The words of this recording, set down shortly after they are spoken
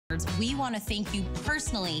We want to thank you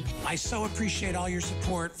personally. I so appreciate all your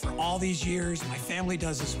support for all these years. My family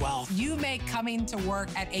does as well. You make coming to work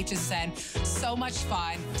at HSN so much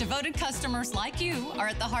fun. Devoted customers like you are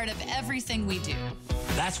at the heart of everything we do.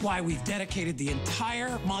 That's why we've dedicated the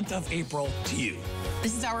entire month of April to you.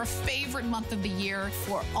 This is our favorite month of the year.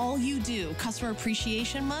 For all you do, Customer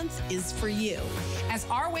Appreciation Month is for you. As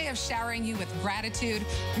our way of showering you with gratitude,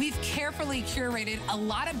 we've carefully curated a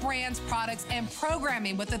lot of brands, products, and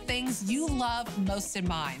programming with the things you love most in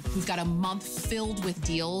mind. We've got a month filled with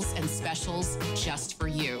deals and specials just for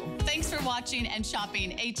you. Thanks for watching and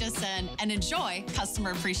shopping HSN, and enjoy Customer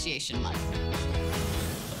Appreciation Month.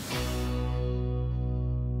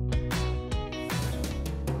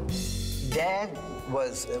 Dad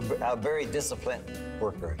was a very disciplined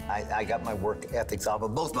worker. I got my work ethics off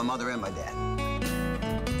of both my mother and my dad.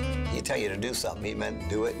 He'd tell you to do something, he meant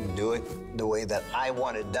do it and do it the way that I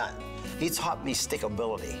want it done. He taught me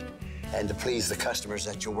stickability and to please the customers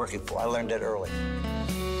that you're working for. I learned that early.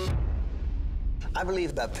 I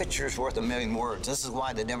believe that picture's worth a million words. This is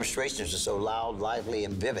why the demonstrations are so loud, lively,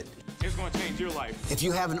 and vivid. It's going to change your life. If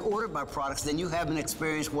you haven't ordered my products, then you haven't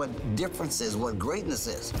experienced what difference is, what greatness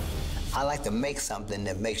is. I like to make something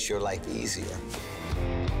that makes your life easier.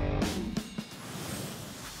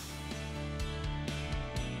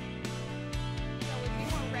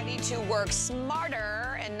 To work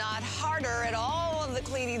smarter and not harder at all of the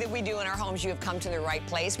cleaning that we do in our homes, you have come to the right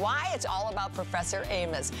place. Why? It's all about Professor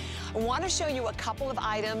Amos. I want to show you a couple of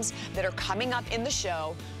items that are coming up in the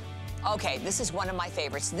show. Okay, this is one of my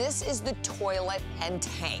favorites. This is the toilet and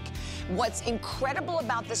tank. What's incredible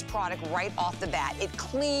about this product right off the bat, it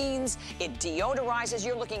cleans, it deodorizes.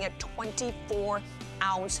 You're looking at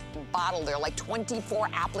 24-ounce bottle there, like 24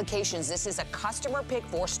 applications. This is a customer pick,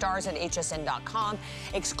 4 stars at hsn.com,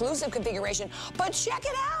 exclusive configuration, but check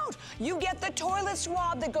it out. You get the toilet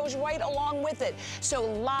swab that goes right along with it. So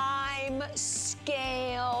lime,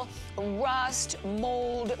 scale, rust,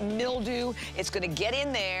 mold, mildew, it's gonna get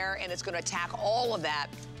in there and it's gonna attack all of that.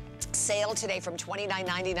 Sale today from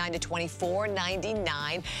 $29.99 to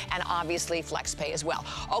 $24.99, and obviously FlexPay as well.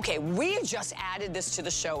 Okay, we just added this to the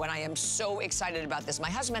show, and I am so excited about this. My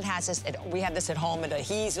husband has this, we have this at home, and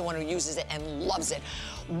he's the one who uses it and loves it.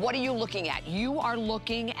 What are you looking at? You are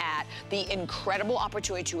looking at the incredible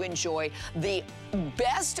opportunity to enjoy the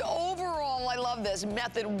best overall, I love this,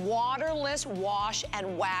 method, waterless wash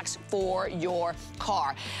and wax for your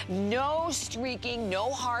car. No streaking, no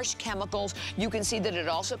harsh chemicals. You can see that it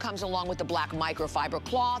also comes along with the black microfiber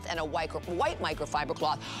cloth and a white microfiber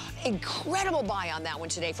cloth. Incredible buy on that one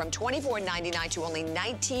today from $24.99 to only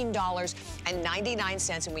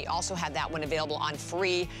 $19.99. And we also have that one available on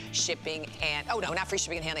free shipping and, oh no, not free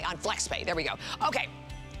shipping and handling, on FlexPay. There we go. Okay.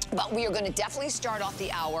 But we are going to definitely start off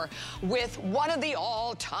the hour with one of the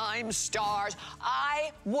all-time stars.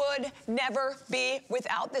 I would never be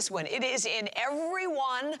without this one. It is in every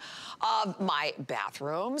one of my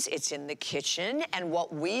bathrooms. It's in the kitchen. And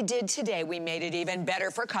what we did today, we made it even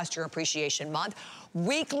better for Customer Appreciation Month.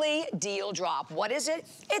 Weekly deal drop. What is it?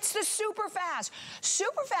 It's the Super Fast.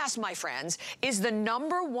 Super Fast, my friends, is the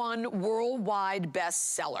 #1 worldwide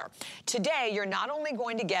bestseller. Today, you're not only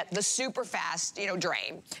going to get the Super Fast,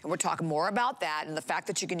 drain, and we're talking more about that and the fact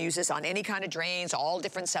that you can use this on any kind of drains, all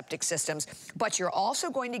different septic systems, but you're also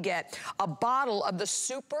going to get a bottle of the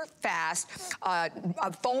Super Fast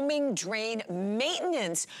foaming drain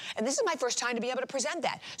maintenance. And this is my first time to be able to present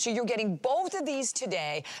that. So you're getting both of these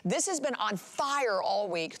today. This has been on fire all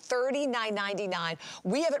week, $39.99.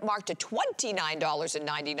 We have it marked to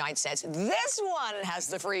 $29.99. This one has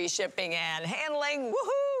the free shipping and handling,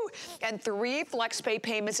 woohoo! And 3 FlexPay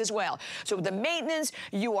payments as well. So the maintenance,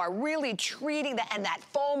 you are really treating that, and that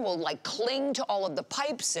foam will like cling to all of the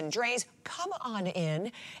pipes and drains. Come on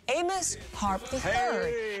in, Amos Harp-III.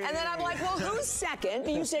 Hey. And then I'm like, well, who's second?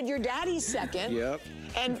 You said your daddy's second. Yep.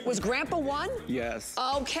 And was Grandpa one? Yes.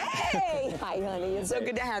 Okay. Hi, honey. It's so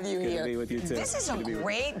good to have you Good here. to be with you, too. This is a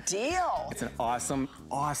great deal. It's an awesome,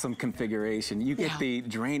 awesome configuration. You get the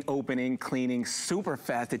drain opening, cleaning super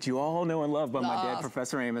fast that you all know and love by my dad,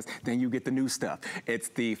 Professor Amos. Then you get the new stuff. It's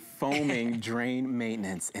the foaming drain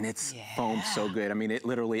maintenance, and it's foamed so good. I mean, it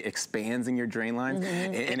literally expands in your drain lines.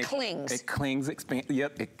 And it clings. It clings, it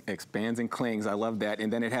expands and clings. I love that.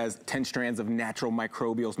 And then it has 10 strands of natural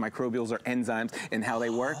microbials. Microbials are enzymes, and how they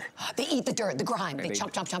work. They eat the dirt, the grime. They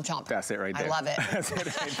chomp, chomp, chomp, chomp. That's it right there. I love it. That's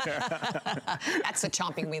it right there. That's the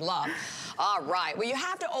chomping we love. All right. Well, you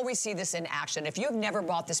have to always see this in action. If you've never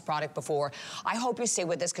bought this product before, I hope you stay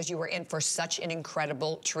with us because you are in for such an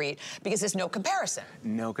incredible treat because there's no comparison.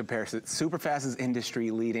 No comparison. Superfast is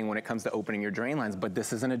industry leading when it comes to opening your drain lines, but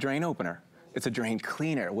this isn't a drain opener. It's a drain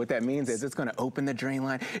cleaner. What that means is it's gonna open the drain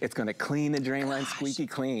line, it's gonna clean the drain line squeaky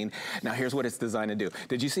clean. Now here's what it's designed to do.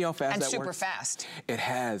 Did you see how fast that works? And super fast. It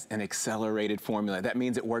has an accelerated formula. That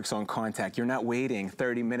means it works on contact. You're not waiting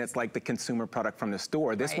 30 minutes like the consumer product from the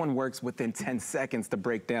store. This one works within 10 seconds to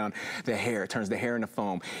break down the hair. It turns the hair into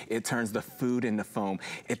foam. It turns the food into foam.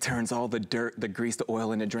 It turns all the dirt, the grease, the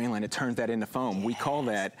oil in the drain line. It turns that into foam. We call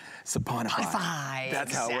that saponify.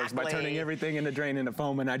 That's how it works, by turning everything in the drain into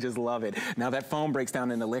foam, and I just love it. Now that foam breaks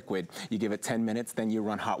down into liquid. You give it 10 minutes, then you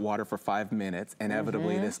run hot water for 5 minutes.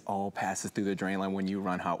 Inevitably, this all passes through the drain line when you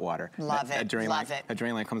run hot water. Love it, love it. A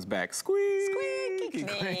drain line comes back, squeaky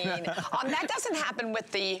clean. That doesn't happen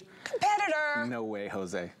with the competitor. No way,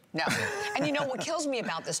 Jose. No. And you know what kills me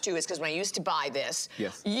about this too is because when I used to buy this,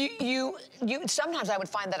 you sometimes I would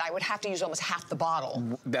find that I would have to use almost half the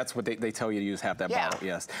bottle. That's what they tell you to use, half that bottle,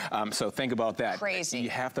 yes. So think about that. Crazy. You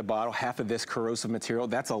half the bottle, half of this corrosive material,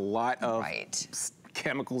 that's a lot of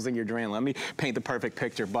chemicals in your drain. Let me paint the perfect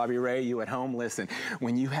picture. Bobby Ray, you at home, listen,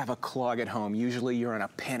 when you have a clog at home, usually you're in a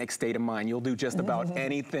panic state of mind. You'll do just about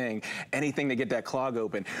anything to get that clog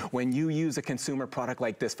open. When you use a consumer product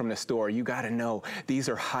like this from the store, you gotta know these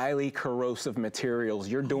are highly corrosive materials.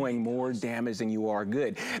 You're doing more damage than you are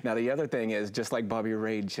good. Now the other thing is, just like Bobby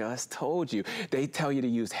Ray just told you, they tell you to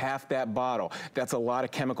use half that bottle. That's a lot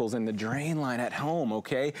of chemicals in the drain line at home,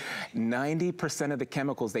 okay? 90% of the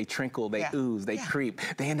chemicals, they trickle, they ooze, they creep.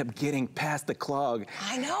 They end up getting past the clog.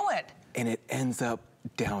 I know it. And it ends up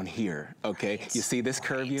down here, okay? You see this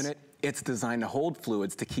curve unit? It's designed to hold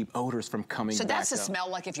fluids to keep odors from coming back up. So that's the smell,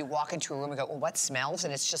 like if you walk into a room and go, well, what smells?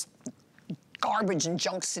 And it's just garbage and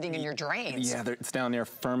junk sitting in your drains. Yeah, it's down there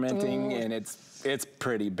fermenting, and it's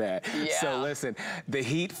pretty bad. So listen, the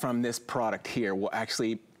heat from this product here will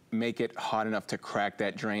actually make it hot enough to crack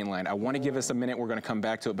that drain line. I want to give us a minute. We're going to come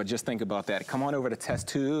back to it, but just think about that. Come on over to test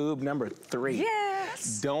tube number 3.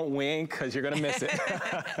 Yes. Don't wink, because you're going to miss it.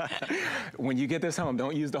 When you get this home,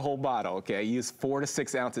 don't use the whole bottle, okay? Use 4 to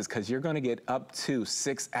 6 ounces, because you're going to get up to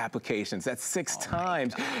 6 applications. That's 6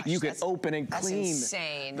 times you can open and clean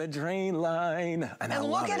the drain line. And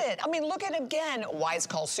look at it. I mean, look at it again. Why it's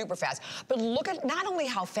called super fast. But look at not only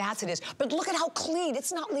how fast it is, but look at how clean.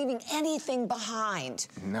 It's not leaving anything behind.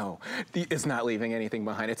 No, it's not leaving anything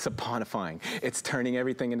behind. It's saponifying. It's turning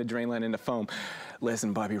everything in the drain line into foam.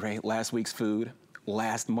 Listen, Bobby Ray, last week's food,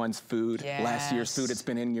 last month's food, last year's food, it's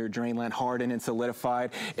been in your drain line, hardened and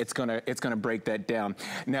solidified. It's gonna break that down.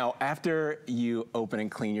 Now, after you open and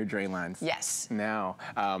clean your drain lines, now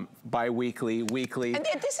bi-weekly, weekly. And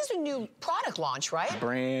this is a new product launch, right?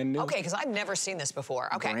 Brand new. Okay, because I've never seen this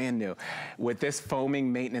before. Okay. Brand new. With this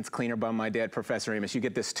foaming maintenance cleaner by my dad, Professor Amos, you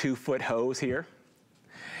get this 2-foot hose here.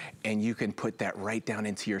 And you can put that right down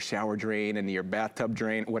into your shower drain, into your bathtub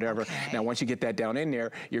drain, whatever. Now, once you get that down in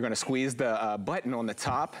there, you're gonna squeeze the button on the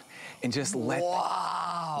top and just let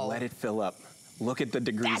it fill up. Look at the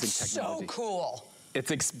degrees in technology. That's so cool. It's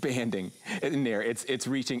expanding in there. It's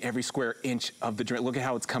reaching every square inch of the drain. Look at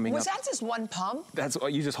how it's coming up. Was that just one pump? That's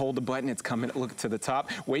you just hold the button. It's coming. Look to the top.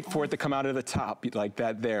 Wait for it to come out of the top like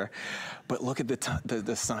that there. But look at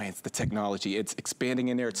the science, the technology. It's expanding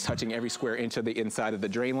in there. It's touching every square inch of the inside of the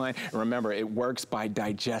drain line. And remember, it works by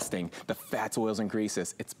digesting the fats, oils, and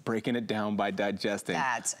greases. It's breaking it down by digesting.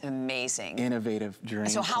 That's amazing. Innovative drain.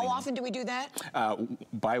 So how often do we do that?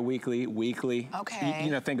 Bi-weekly, weekly. Okay.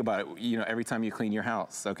 You know, think about it. You know, every time you clean your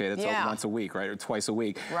house, okay, that's once a week, right, or twice a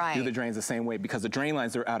week. Do the drains the same way, because the drain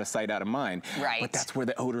lines are out of sight, out of mind. But that's where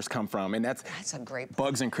the odors come from, and that's a great point.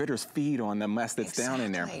 Bugs and critters feed on the mess that's down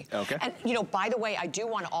in there. Okay. And you know, by the way, I do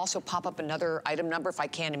want to also pop up another item number, if I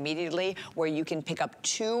can immediately, where you can pick up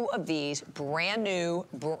 2 of these brand new,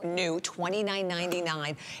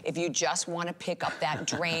 $29.99. If you just want to pick up that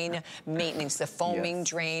drain maintenance, the foaming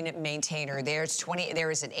drain maintainer. There is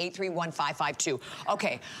an 831-552.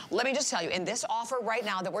 Okay, let me just tell you, in this offer right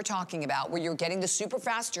now that we're talking about, where you're getting the super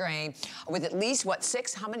fast drain with at least what,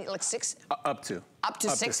 6? How many? Like 6? Up to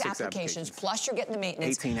 6 applications, plus you're getting the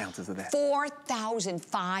maintenance. 18 ounces of that.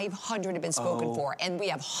 4,500 have been spoken for, and we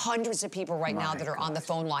have hundreds of people right now that are on the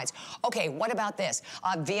phone lines. Okay, what about this?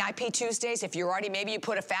 VIP Tuesdays, if you're already, maybe you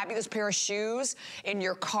put a fabulous pair of shoes in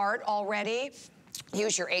your cart already.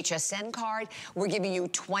 Use your HSN card. We're giving you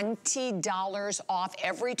 $20 off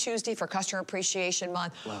every Tuesday for Customer Appreciation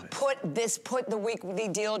Month. Put the weekly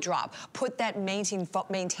deal drop. Put that maintaining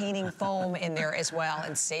foam in there as well,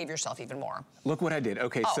 and save yourself even more. Look what I did.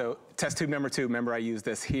 Okay, so test tube number 2, remember I used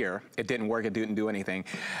this here. It didn't work, it didn't do anything.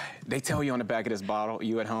 They tell you on the back of this bottle,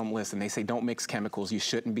 you at home, listen, they say don't mix chemicals. You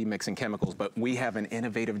shouldn't be mixing chemicals, but we have an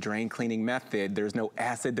innovative drain cleaning method. There's no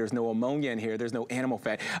acid, there's no ammonia in here, there's no animal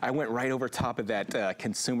fat. I went right over top of that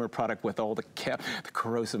consumer product with all the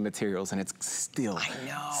corrosive materials, and it's still,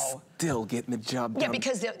 still getting the job done. Yeah,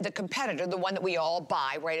 because the competitor, the one that we all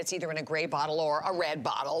buy, right, it's either in a gray bottle or a red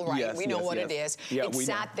bottle, right? Yes, we know what it is. Yeah, it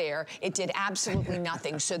sat there, it did absolutely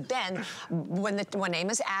nothing. So then, when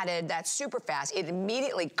Amos added that super fast, it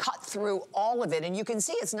immediately cut through all of it, and you can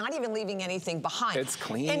see it's not even leaving anything behind. It's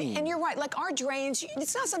clean. And you're right, like our drains,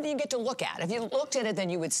 it's not something you get to look at. If you looked at it, then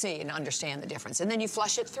you would see and understand the difference, and then you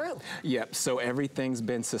flush it through. Yep, so everything's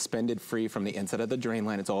been suspended free from the inside of the drain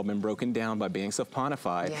line. It's all been broken down by being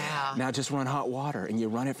saponified. Yeah. Now just run hot water, and you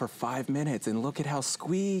run it for 5 minutes, and look at how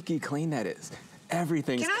squeaky clean that is.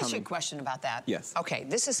 Everything's coming. Can I ask you a question about that? Yes. Okay,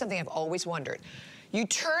 this is something I've always wondered. You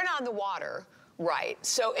turn on the water, right,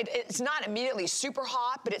 so it's not immediately super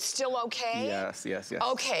hot, but it's still okay? Yes, yes, yes.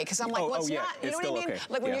 Okay, because I'm like, well, it's not, you know what I mean? Okay.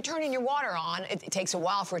 Like when you're turning your water on, it takes a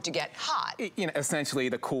while for it to get hot. You know, essentially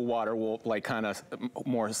the cool water will like kind of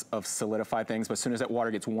more of solidify things, but as soon as that water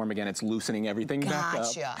gets warm again, it's loosening everything back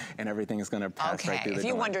up, and everything is going to pass right through the if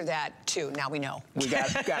you door. wonder that too, now we know. We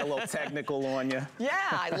got a little technical on you. Yeah,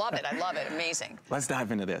 I love it, amazing. Let's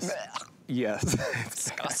dive into this. Yes.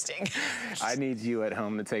 Disgusting. I need you at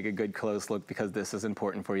home to take a good close look because this is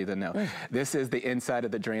important for you to know. This is the inside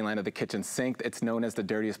of the drain line of the kitchen sink. It's known as the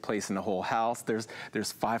dirtiest place in the whole house. There's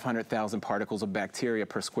 500,000 particles of bacteria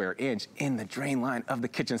per square inch in the drain line of the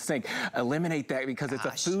kitchen sink. Eliminate that because it's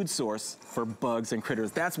a food source for bugs and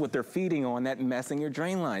critters. That's what they're feeding on, that mess in your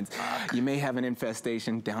drain lines. You may have an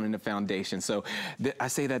infestation down in the foundation. So I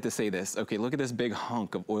say that to say this. Okay, look at this big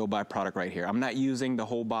hunk of oil byproduct right here. I'm not using the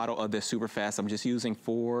whole bottle of this super fast. I'm just using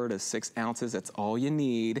 4 to 6 ounces. That's all you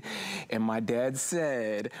need. And my dad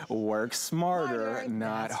said, work smarter,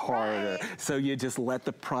 not harder. Right. So you just let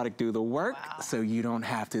the product do the work so you don't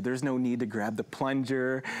have to. There's no need to grab the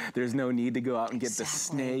plunger. There's no need to go out and get the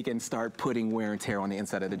snake and start putting wear and tear on the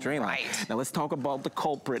inside of the drain line. Now let's talk about the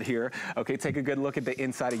culprit here. Okay, take a good look at the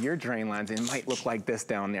inside of your drain lines. It might look like this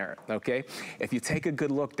down there, okay? If you take a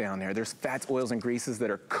good look down there, there's fats, oils, and greases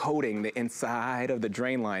that are coating the inside of the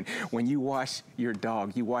drain line. When you wash your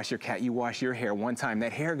dog, you wash your cat, you wash your hair one time,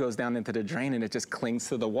 that hair goes down into the drain and it just clings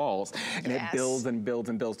to the walls. And it builds and builds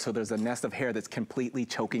and builds. So there's a nest of hair that's completely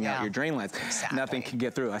choking out your drain lines. Nothing can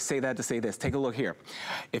get through. I say that to say this. Take a look here.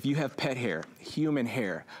 If you have pet hair, human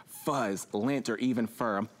hair, fuzz, lint, or even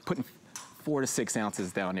fur, I'm putting 4 to 6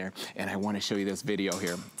 ounces down there, and I want to show you this video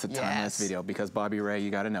here. It's a timeless video because Bobby Ray, you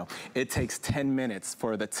got to know, it takes 10 minutes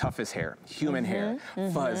for the toughest hair, human hair,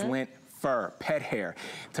 fuzz, lint, fur, pet hair,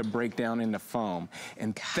 to break down into foam,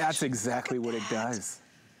 and that's exactly what it does.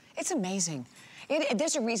 It's amazing.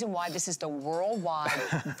 There's a reason why this is the worldwide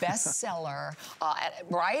bestseller,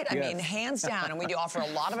 right? I mean, hands down. And we do offer a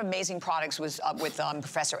lot of amazing products with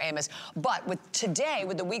Professor Amos. But today,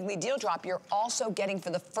 with the weekly deal drop, you're also getting for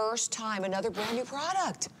the first time another brand new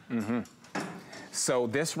product. So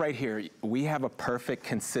this right here, we have a perfect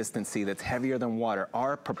consistency that's heavier than water.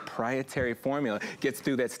 Our proprietary formula gets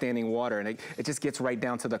through that standing water, and it just gets right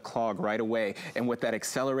down to the clog right away. And with that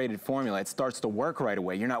accelerated formula, it starts to work right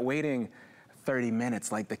away. You're not waiting 30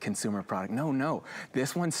 minutes like the consumer product. No.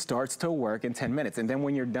 This one starts to work in 10 minutes. And then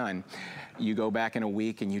when you're done, you go back in a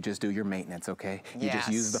week and you just do your maintenance, okay? You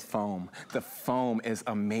just use the foam. The foam is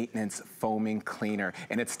a maintenance foaming cleaner,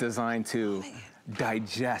 and it's designed to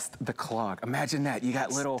digest the clog. Imagine that. You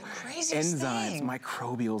got little enzymes,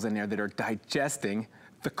 microbials in there that are digesting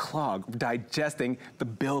the clog, digesting the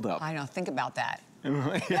buildup. I know, think about that.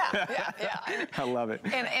 Yeah. I love it.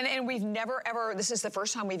 And we've never, ever, this is the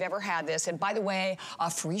first time we've ever had this. And by the way,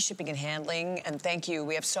 free shipping and handling. And thank you.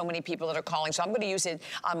 We have so many people that are calling. So I'm going to use it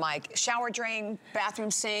on my shower drain,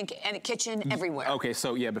 bathroom sink, and kitchen, everywhere. Okay,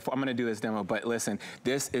 so yeah, I'm going to do this demo. But listen,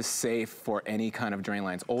 this is safe for any kind of drain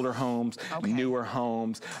lines. Older homes, newer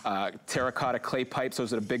homes, terracotta clay pipes.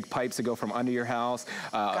 Those are the big pipes that go from under your house.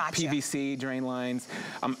 PVC drain lines.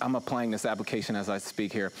 I'm applying this application as I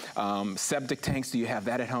speak here. Septic tanks. Do you have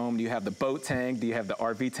that at home? Do you have the boat tank? Do you have the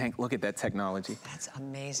RV tank? Look at that technology. That's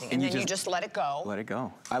amazing. And then you just let it go. Let it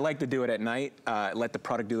go. I like to do it at night. Let the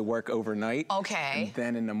product do the work overnight. Okay. And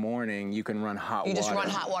then in the morning, you can run hot water. You just run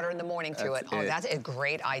hot water in the morning through it. Oh, that's a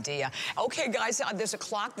great idea. Okay, guys, there's a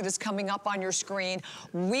clock that is coming up on your screen.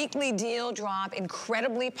 Weekly deal drop,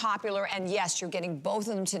 incredibly popular. And yes, you're getting both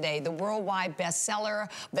of them today. The worldwide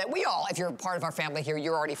bestseller that we all, if you're part of our family here,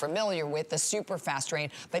 you're already familiar with, the super fast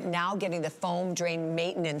drain. But now getting the foam drain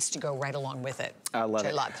maintenance to go right along with it. I love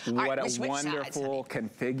it. What a wonderful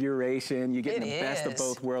configuration. You get the best of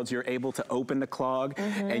both worlds. You're able to open the clog,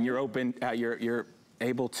 and you're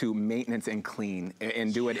able to maintenance and clean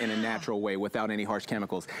and do it in a natural way without any harsh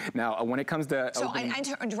chemicals. Now, when it comes to So I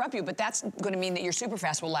interrupt you, but that's going to mean that your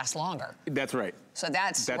Superfast will last longer. That's right. So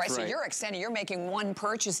that's right. So you're extending, you're making one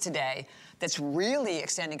purchase today that's really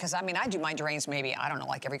extending, because I mean, I do my drains maybe, I don't know,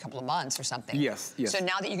 like every couple of months or something. Yes, yes. So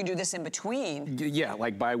now that you can do this in between. Yeah,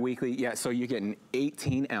 like bi-weekly, yeah, so you're getting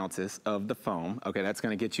 18 ounces of the foam. Okay, that's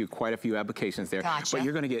gonna get you quite a few applications there. Gotcha. But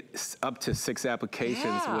you're gonna get up to 6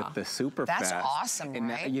 applications with the Superfast. That's awesome, and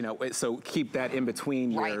right? That, you know, so keep that in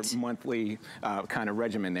between your monthly kind of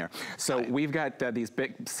regimen there. So we've got these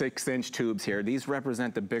big 6-inch tubes here. These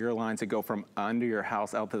represent the bigger lines that go from under your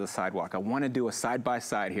house out to the sidewalk. I wanna do a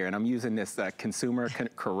side-by-side here, and I'm using this consumer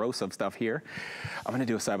corrosive stuff here. I'm gonna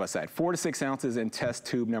do a side-by-side. 4 to 6 ounces in test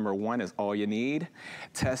tube number 1 is all you need.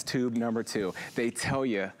 Test tube number 2, they tell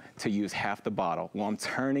you to use half the bottle. Well, I'm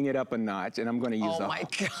turning it up a notch, and I'm gonna use oh my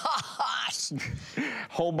gosh.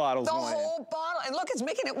 whole bottles. The whole bottle, and look, it's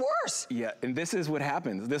making it worse. Yeah, and this is what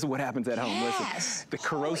happens. This is what happens at home. Listen, the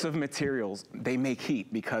corrosive materials, they make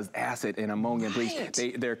heat because acid and ammonia and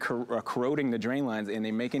bleach, they're corroding the drain lines, and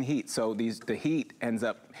they're making heat. So the heat ends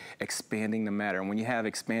up expanding the matter. And when you have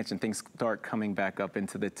expansion, things start coming back up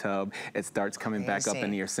into the tub. It starts coming back up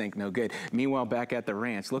into your sink. No good. Meanwhile, back at the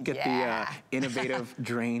ranch, look at the innovative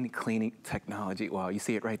drain cleaning technology. Wow, you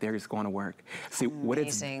see it right there. It's going to work. See what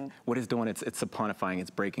it's doing. It's saponifying. It's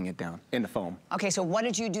breaking it down in the foam. Okay, so what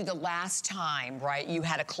did you do the last time, right? You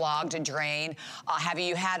had a clogged drain. Have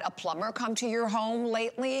you had a plumber come to your home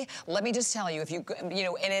lately? Let me just tell you, if you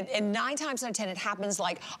know, and 9 times out of 10, it happens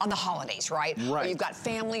like on the holidays, right? Or you've got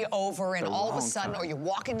family over, and all of a sudden, or you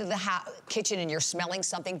walk into the kitchen and you're smelling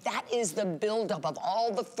something. That is the buildup of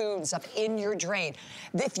all the food and stuff in your drain.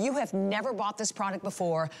 If you have never bought this product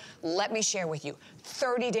before, let me share with you.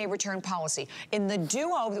 30-day return policy. In the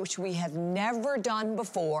Duo, which we have never done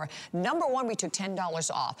before, number 1, we took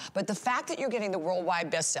 $10 off. But the fact that you're getting the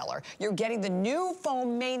worldwide bestseller, you're getting the new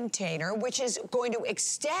foam maintainer, which is going to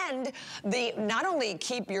extend not only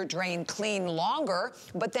keep your drain clean longer,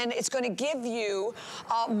 but then it's going to give you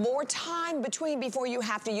more time before you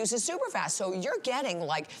have to use a Superfast. So you're getting,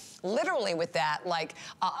 like, literally with that, like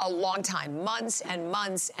a long time, months and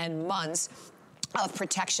months and months of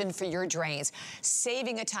protection for your drains,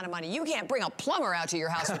 saving a ton of money. You can't bring a plumber out to your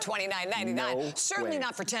house for $29.99. No Certainly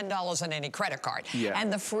not for $10 on any credit card. Yeah.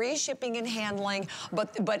 And the free shipping and handling,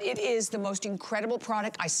 but it is the most incredible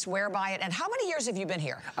product. I swear by it. And how many years have you been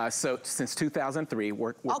here? So since 2003,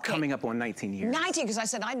 we're coming up on 19 years. 19, because I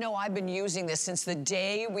said, I know I've been using this since the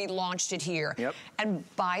day we launched it here. Yep. And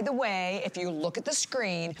by the way, if you look at the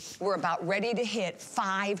screen, we're about ready to hit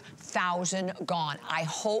 5,000 gone. I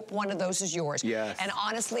hope one of those is yours. Yeah. And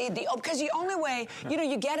honestly, because the only way, you know,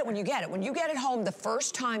 you get it when you get it. When you get it home, the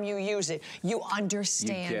first time you use it, you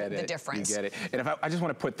understand the difference. You get it. And I just want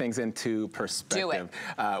to put things into perspective. Do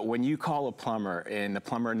it. When you call a plumber and the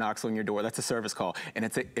plumber knocks on your door, that's a service call, and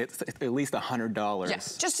it's at least $100.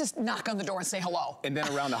 Yes, just to knock on the door and say hello. And then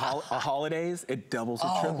around the holidays, it doubles or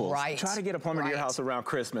triples. Right. Try to get a plumber to your house around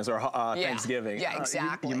Christmas or Thanksgiving. Yeah,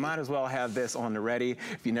 exactly. You might as well have this on the ready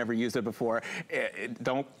if you never used it before.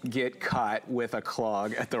 Don't get caught with a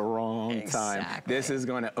clog at the wrong time. This is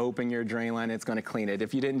going to open your drain line. It's going to clean it.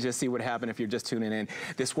 If you didn't just see what happened, if you're just tuning in,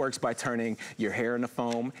 this works by turning your hair into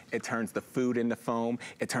foam. It turns the food into foam.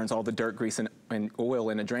 It turns all the dirt, grease, and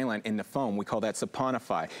oil in the drain line into foam. We call that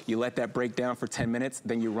saponify. You let that break down for 10 minutes,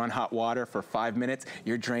 then you run hot water for 5 minutes.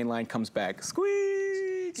 Your drain line comes back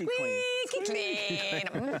squeaky clean.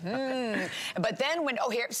 But then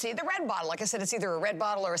here, see the red bottle. Like I said, it's either a red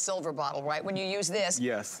bottle or a silver bottle, right? When you use this,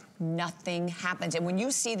 nothing happens. And when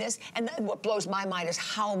you see this, and what blows my mind is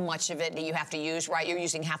how much of it you have to use, right? You're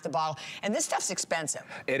using half the bottle. And this stuff's expensive.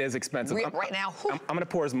 It is expensive. Right now, I'm going to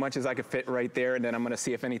pour as much as I can fit right there, and then I'm going to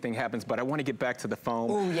see if anything happens. But I want to get back to the foam.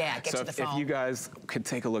 Oh, yeah, get to the foam. If you guys could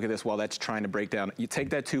take a look at this while that's trying to break down. You take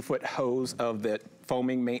that 2-foot hose of the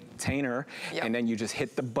foaming maintainer, and then you just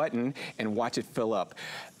hit the button and watch it fill up.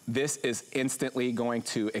 This is instantly going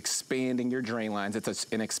to expanding your drain lines. It's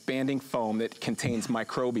an expanding foam that contains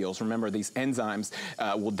microbials. Remember, these enzymes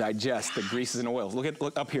will digest the greases and oils. Look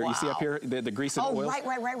up here. You see up here the grease and oils? Right.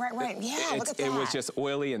 Yeah, look at that. It was just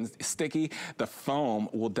oily and sticky. The foam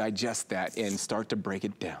will digest that and start to break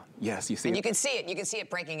it down. Yes, you see and it? you can see it. You can see it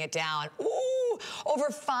breaking it down. Ooh, Over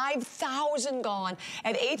 5,000 gone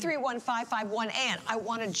at 831-551. And I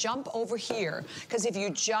want to jump over here because if you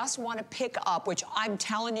just want to pick up, which I'm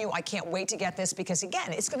telling you, I can't wait to get this because,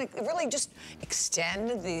 again, it's going to really just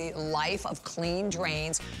extend the life of clean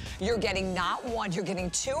drains. You're getting not one, you're getting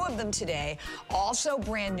two of them today. Also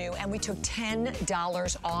brand new, and we took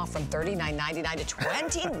 $10 off from $39.99 to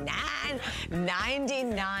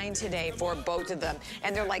 $29.99 today for both of them.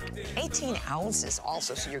 And they're like 18 ounces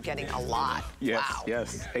also, so you're getting a lot. Yes, wow.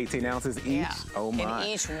 yes, 18 ounces each. Yeah. Oh my. In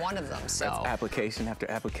each one of them, so. That's application after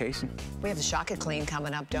application. We have the Shock It Clean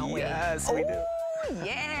coming up, don't we? Yes, we do.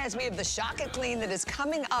 Yes, we have the Shock It Clean that is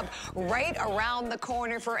coming up right around the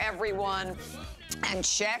corner for everyone. And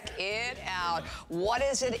check it out. What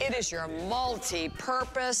is it? It is your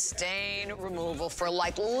multi-purpose stain removal for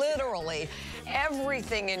like literally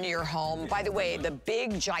everything in your home. By the way, the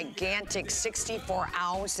big, gigantic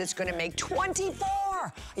 64-ounce that's going to make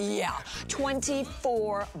 24. Yeah,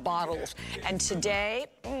 24 bottles. And today,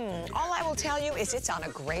 all I will tell you is it's on a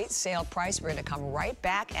great sale price. We're going to come right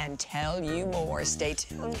back and tell you more. Stay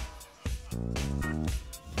tuned.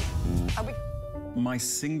 My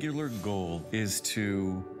singular goal is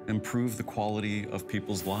to improve the quality of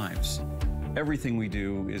people's lives. Everything we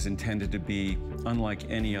do is intended to be unlike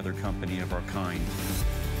any other company of our kind.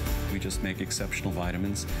 We just make exceptional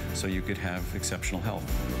vitamins so you could have exceptional health.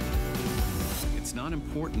 It's not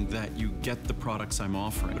important that you get the products I'm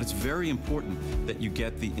offering, but it's very important that you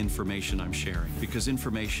get the information I'm sharing, because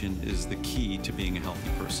information is the key to being a healthy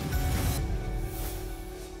person.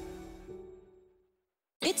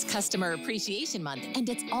 It's Customer Appreciation Month, and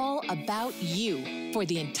it's all about you. For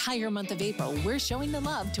the entire month of April, we're showing the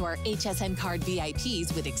love to our HSN card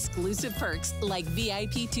VIPs with exclusive perks like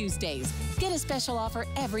VIP Tuesdays. Get a special offer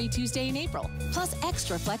every Tuesday in April, plus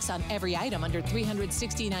extra flex on every item under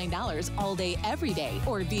 $369 all day, every day,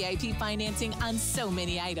 or VIP financing on so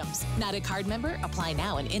many items. Not a card member? Apply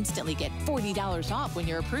now and instantly get $40 off when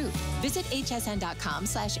you're approved. Visit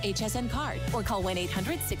hsn.com/HSN card or call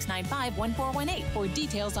 1-800-695-1418 for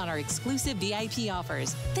details on our exclusive VIP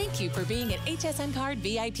offers. Thank you for being at HSN Card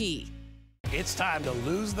VIP. It's time to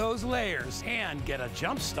lose those layers and get a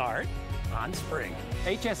jump start on spring.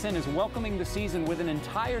 HSN is welcoming the season with an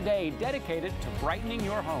entire day dedicated to brightening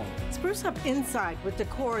your home. Spruce up inside with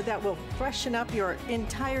decor that will freshen up your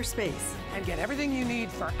entire space. And get everything you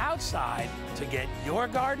need for outside to get your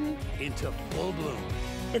garden into full bloom.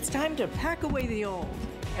 It's time to pack away the old.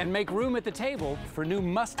 And make room at the table for new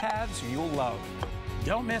must-haves you'll love.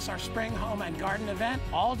 Don't miss our spring home and garden event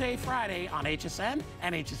all day Friday on HSN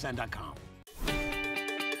and hsn.com.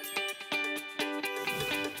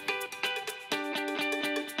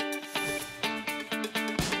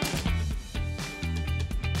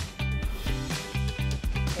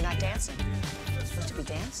 You're not dancing? You're supposed to be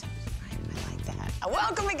dancing? I like that.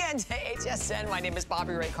 Welcome again to HSN. My name is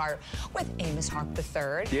Bobby Ray Carter with Amos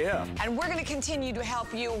Harp-III. Yeah. And we're going to continue to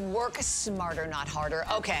help you work smarter, not harder.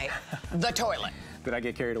 Okay, the toilet. Did I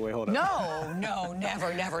get carried away? Hold on. No, no,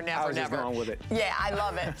 never, never, never, I was never. just going with it. Yeah, I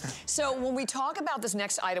love it. So when we talk about this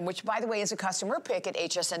next item, which by the way is a customer pick at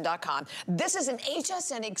hsn.com, this is an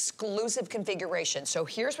HSN exclusive configuration. So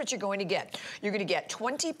here's what you're going to get. You're going to get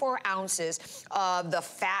 24 ounces of the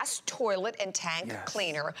fast toilet and tank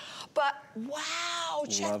cleaner. But wow,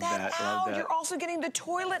 check that out. You're also getting the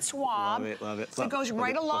toilet swab. Love it, love it. So it goes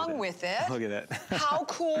right along with it. Look at that. How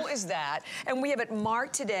cool is that? And we have it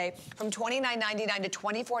marked today from $29.99 to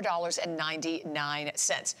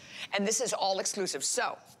 $24.99. And this is all exclusive.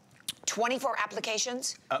 So 24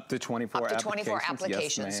 applications? Up to 24 applications. Up to 24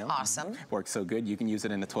 applications. Yes, awesome. Works so good. You can use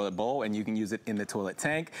it in the toilet bowl and you can use it in the toilet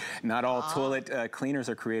tank. Not all toilet cleaners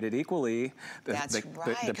are created equally. That's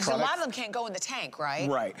right. Because a lot of them can't go in the tank, right?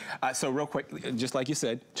 Right. So real quick, just like you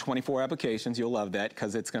said, 24 applications. You'll love that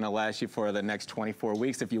because it's going to last you for the next 24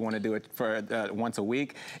 weeks. If you want to do it for once a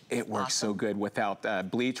week, it works so good without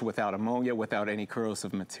bleach, without ammonia, without any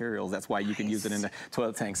corrosive materials. That's why you can use it in the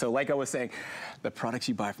toilet tank. So like I was saying, the products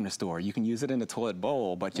you buy from the store, you can use it in the toilet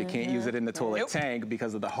bowl, but you can't use it in the toilet tank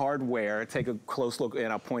because of the hardware. Take a close look, and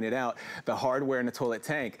I'll point it out. The hardware in the toilet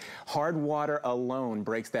tank, hard water alone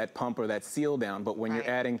breaks that pump or that seal down, but when you're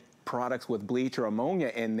adding products with bleach or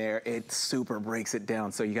ammonia in there, it super breaks it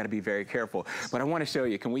down, so you got to be very careful. But I want to show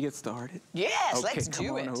you. Can we get started? Yes, let's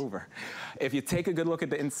do it. Come on over. If you take a good look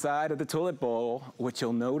at the inside of the toilet bowl, what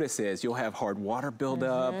you'll notice is you'll have hard water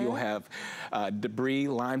buildup, you'll have debris,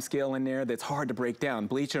 lime scale in there that's hard to break down.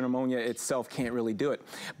 Bleach and ammonia itself can't really do it.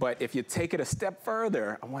 But if you take it a step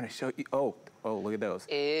further, I want to show you, Oh, look at those.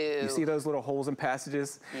 Ew. You see those little holes and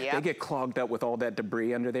passages? Yep. They get clogged up with all that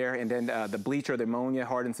debris under there, and then the bleach or the ammonia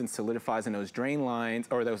hardens and solidifies in those drain lines,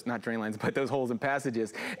 or those, not drain lines, but those holes and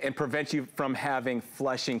passages, and prevents you from having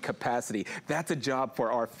flushing capacity. That's a job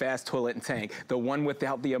for our fast toilet and tank. The one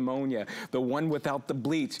without the ammonia, the one without the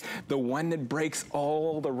bleach, the one that breaks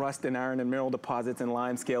all the rust and iron and mineral deposits and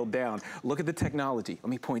lime scale down. Look at the technology.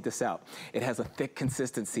 Let me point this out. It has a thick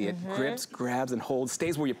consistency. It grips, grabs, and holds,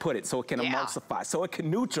 stays where you put it, so it can emulsify, so it can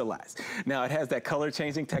neutralize. Now, it has that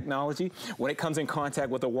color-changing technology. When it comes in contact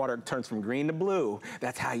with the water, it turns from green to blue.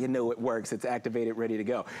 That's how you know it works. It's activated, ready to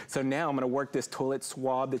go. So now I'm gonna work this toilet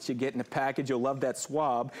swab that you get in the package. You'll love that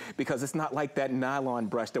swab because it's not like that nylon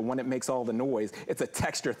brush, the one that makes all the noise. It's a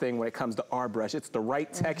texture thing when it comes to our brush. It's the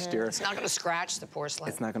right texture. It's not gonna scratch the porcelain.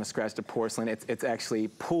 It's not gonna scratch the porcelain. It's actually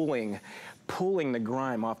pulling the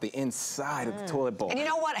grime off the inside of the toilet bowl. And you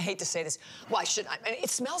know what? I hate to say this. Well, I mean, it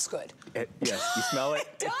smells good. Yes, you smell it?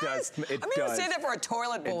 It does. It I'm even say that for a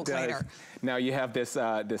toilet bowl cleaner. Now you have this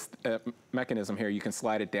mechanism here. You can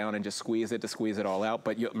slide it down and just squeeze it to squeeze it all out.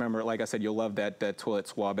 But you remember, like I said, you'll love that toilet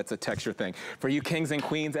swab. It's a texture thing. For you kings and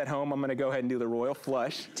queens at home, I'm gonna go ahead and do the royal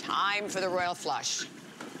flush. Time for the royal flush.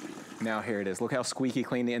 Now here it is. Look how squeaky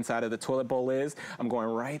clean the inside of the toilet bowl is. I'm going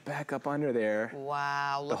right back up under there.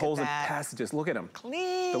 Wow, look at that. The holes and passages, look at them.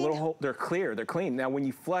 Clean. The little hole, they're clear, they're clean. Now when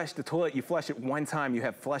you flush the toilet, you flush it one time, you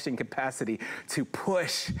have flushing capacity to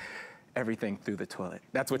push everything through the toilet.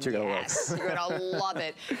 That's what you're gonna love. Yes, you're gonna love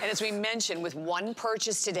it. And as we mentioned, with one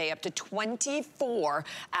purchase today, up to 24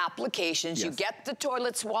 applications, you get the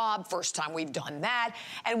toilet swab. First time we've done that.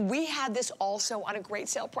 And we had this also on a great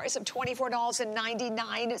sale price of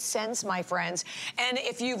 $24.99, my friends. And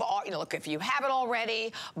if you've, look, if you have it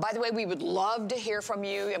already, by the way, we would love to hear from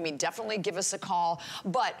you. I mean, definitely give us a call.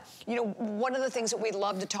 But, you know, one of the things that we'd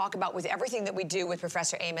love to talk about with everything that we do with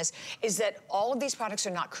Professor Amos is that all of these products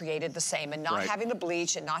are not created the same, and not having the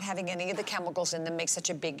bleach and not having any of the chemicals in them makes such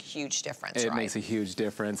a big, huge difference, It makes a huge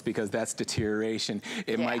difference because that's deterioration.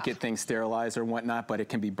 It might get things sterilized or whatnot, but it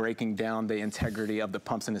can be breaking down the integrity of the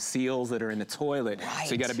pumps and the seals that are in the toilet.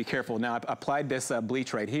 So you gotta be careful. Now, I applied this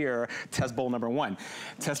bleach right here, test bowl number 1.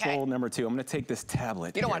 Test bowl number 2, I'm gonna take this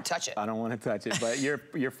tablet. You don't want to touch it. I don't want to touch it, but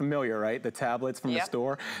you're familiar, right? The tablets from the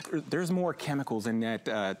store. There's more chemicals in that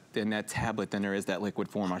tablet than there is that liquid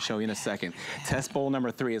form. I'll show you in a second. Test bowl number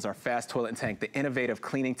 3 is our fast toilet and tank, the innovative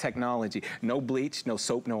cleaning technology. No bleach, no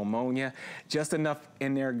soap, no ammonia. Just enough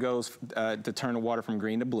in there goes to turn the water from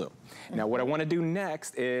green to blue. Now, what I want to do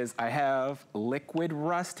next is I have liquid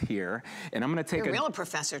rust here, and I'm going to take You're a real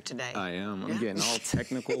professor today. I am. I'm getting all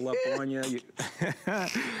technical up on you.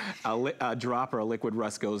 A drop or a liquid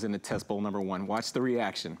rust goes into test bowl number 1. Watch the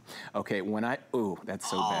reaction. Okay, when ooh, that's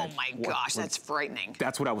so bad. Oh my gosh, that's frightening.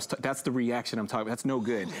 That's what that's the reaction I'm talking about. That's no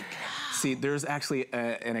good. See, there's actually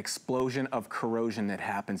an explosion of corrosion that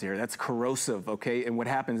happens here. That's corrosive, okay? And what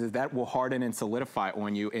happens is that will harden and solidify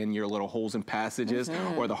on you in your little holes and passages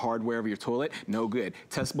or the hardware of your toilet. No good.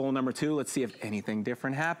 Test bowl number 2, let's see if anything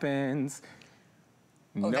different happens.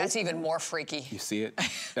 Oh, that's even more freaky. You see it?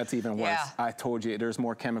 That's even worse. I told you, there's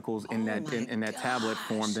more chemicals in that tablet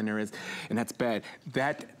form than there is, and that's bad.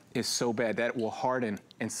 That is so bad that it will harden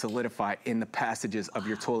and solidify in the passages of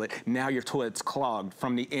your toilet. Now your toilet's clogged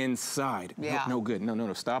from the inside. No good.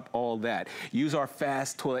 No. Stop all that. Use our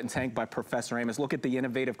fast toilet and tank by Professor Amos. Look at the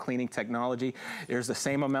innovative cleaning technology. There's the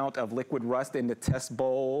same amount of liquid rust in the test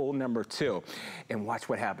bowl number 2. And watch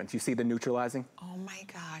what happens. You see the neutralizing? Oh my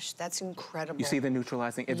gosh, that's incredible. You see the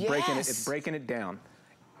neutralizing? It's breaking it down.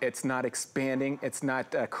 It's not expanding. It's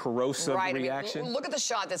not a corrosive reaction. I mean, look at the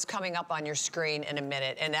shot that's coming up on your screen in a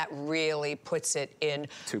minute, and that really puts it in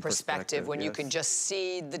perspective when you can just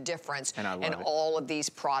see the difference in all of these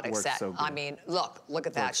products. I mean, look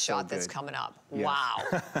at that shot that's coming up. Wow.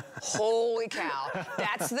 Holy cow.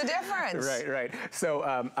 That's the difference. Right.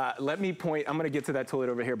 So let me point. I'm going to get to that toilet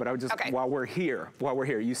over here, but I would just, while we're here,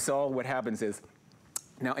 you saw what happens is,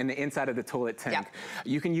 now, in the inside of the toilet tank,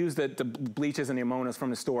 you can use the bleaches and the ammonias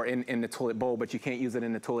from the store in the toilet bowl, but you can't use it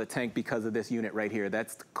in the toilet tank because of this unit right here.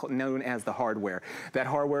 That's known as the hardware. That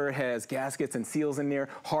hardware has gaskets and seals in there.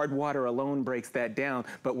 Hard water alone breaks that down,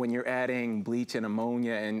 but when you're adding bleach and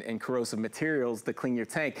ammonia and corrosive materials to clean your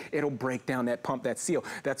tank, it'll break down that pump, that seal.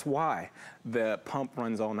 That's why the pump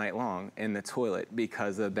runs all night long in the toilet,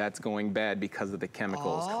 because that's going bad because of the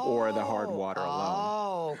chemicals or the hard water alone.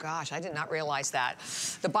 Oh, gosh, I did not realize that.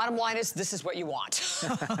 The bottom line is, this is what you want.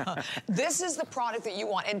 This is the product that you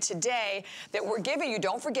want. And today, that we're giving you,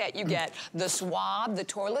 don't forget, you get the swab, the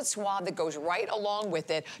toilet swab that goes right along with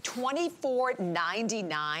it,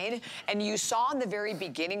 $24.99. And you saw in the very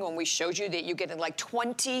beginning when we showed you that you get like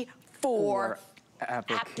 24 4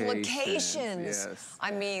 applications. Yes.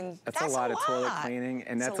 I mean, that's a lot of toilet cleaning,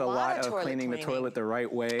 and that's a lot of cleaning the toilet the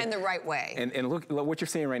right way. And the right way. And look what you're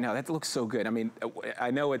seeing right now. That looks so good. I mean,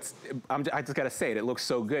 I know I just got to say it looks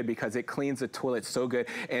so good because it cleans the toilet so good,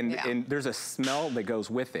 and there's a smell that goes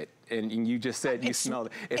with it. And you just said you smelled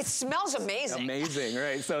it. It smells amazing. Amazing,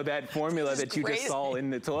 right? So that formula that you just saw in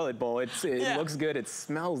the toilet bowl, it looks good. It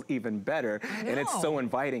smells even better, and it's so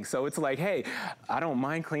inviting. So it's like, hey, I don't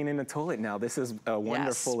mind cleaning the toilet now. This is a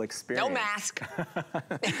wonderful experience. No mask.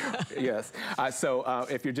 Yes. So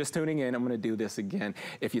if you're just tuning in, I'm going to do this again.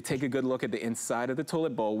 If you take a good look at the inside of the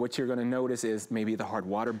toilet bowl, what you're going to notice is maybe the hard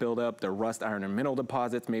water buildup, the rust, iron, and mineral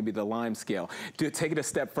deposits, maybe the lime scale. To take it a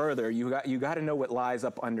step further, you got to know what lies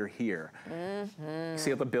up under here.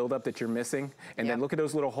 See the buildup that you're missing? And then look at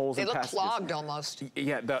those little holes and passages. They look clogged almost.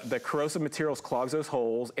 Yeah, the corrosive materials clogs those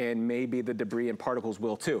holes, and maybe the debris and particles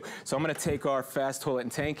will too. So I'm going to take our fast toilet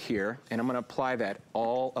and tank here, and I'm going to apply that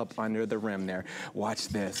all up under the rim there. Watch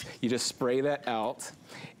this. You just spray that out,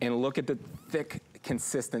 and look at the thick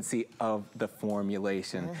consistency of the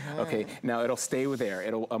formulation. Okay, now it'll stay with there.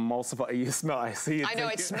 It'll emulsify. You smell. I see it. I know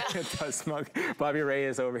it smells. It does smell. Bobby Ray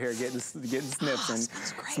is over here getting sniffs and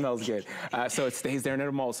smells good. So it stays there and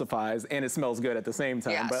it emulsifies and it smells good at the same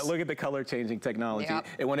time. But look at the color changing technology.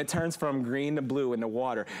 And when it turns from green to blue in the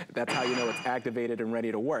water, that's how you know it's activated and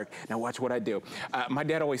ready to work. Now watch what I do. My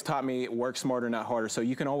dad always taught me work smarter, not harder. So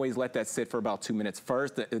you can always let that sit for about 2 minutes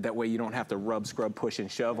first. That way you don't have to rub, scrub, push,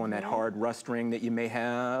 and shove on that hard rust ring that you may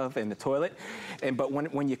have in the toilet. But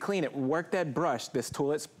when you clean it, work that brush, this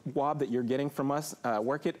toilet swab that you're getting from us,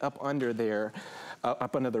 work it up under there,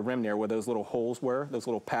 up under the rim there where those little holes were, those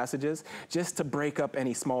little passages, just to break up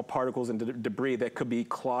any small particles and debris that could be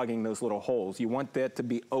clogging those little holes. You want that to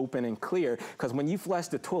be open and clear, because when you flush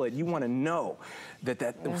the toilet, you want to know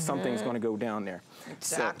that something's going to go down there.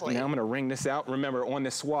 Exactly. So now I'm going to wring this out. Remember, on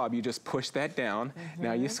the swab, you just push that down.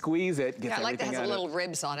 Now you squeeze it, get everything out. I like that it has little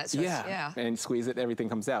ribs on it. So and squeeze it, everything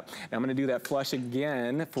comes out. Now I'm going to do that flush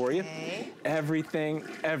again for you. Everything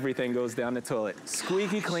goes down the toilet.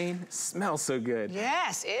 Squeaky clean, smells so good.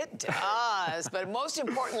 Yes, it does. But most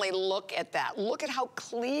importantly, look at that. Look at how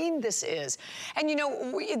clean this is. And you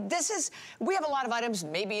know, we have a lot of items.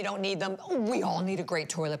 Maybe you don't need them. We all need a great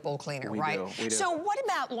toilet bowl cleaner, right? We do. So what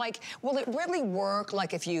about, like, will it really work,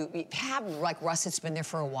 like, if you have, like, rust that's been there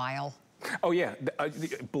for a while? Oh yeah,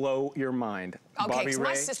 blow your mind. Okay, Bobby because Ray,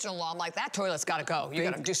 my sister-in-law, I'm like, that toilet's got to go. You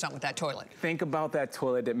got to do something with that toilet. Think about that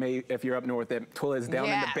toilet that if you're up north, that toilet is down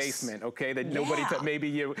in the basement, okay? That nobody,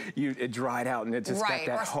 maybe it dried out and it just got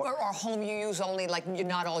that. Or home you use only, like,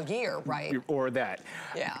 not all year, right? Or that.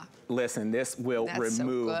 Yeah. Listen, this will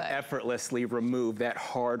effortlessly remove that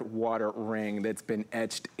hard water ring that's been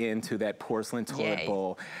etched into that porcelain toilet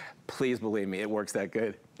bowl. Please believe me, it works that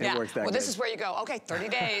good. It works that good. Well, this is where you go. Okay, 30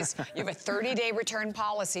 days. You have a 30-day return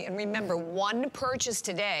policy. And remember, one purchase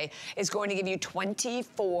today is going to give you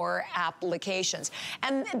 24 applications.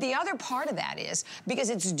 And the other part of that is, because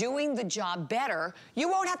it's doing the job better, you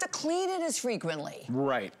won't have to clean it as frequently.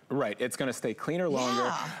 Right. It's going to stay cleaner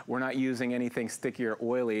longer. We're not using anything sticky or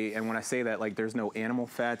oily. And when I say that, like, there's no animal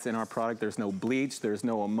fats in our product. There's no bleach. There's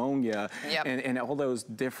no ammonia. And all those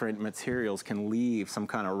different materials can leave some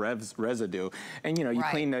kind of residue. And, you know,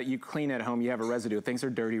 you clean at home, you have a residue, things are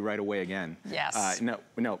dirty right away again. Yes. No,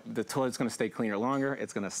 the toilet's gonna stay cleaner longer,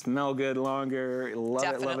 it's gonna smell good longer,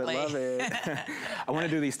 love it. I wanna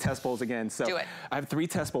do these test bowls again. So do it. I have 3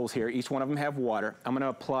 test bowls here, each one of them have water. I'm gonna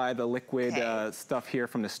apply the liquid stuff here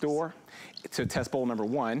from the store to test bowl number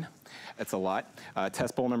 1. That's a lot.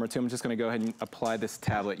 Test bowl number 2, I'm just gonna go ahead and apply this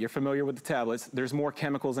tablet. You're familiar with the tablets. There's more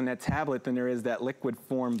chemicals in that tablet than there is that liquid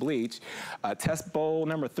form bleach. Test bowl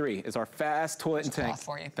number 3 is our fast toilet and tank.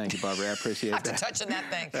 For you. Thank you, Barbara, I appreciate that. After touching that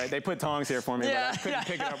thing. They put tongs here for me, but I couldn't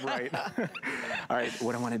pick it up right. All right,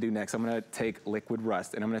 what I wanna do next, I'm gonna take liquid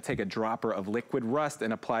rust, and I'm gonna take a dropper of liquid rust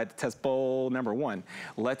and apply it to test bowl number 1.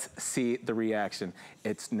 Let's see the reaction.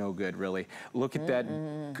 It's no good, really. Look at that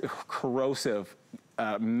corrosive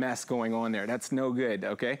mess going on there. That's no good,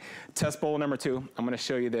 okay? Test bowl number 2, I'm gonna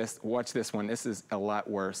show you this. Watch this one. This is a lot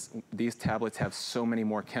worse. These tablets have so many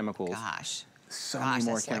more chemicals. Gosh. So many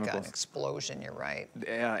more chemicals. Like an explosion, you're right.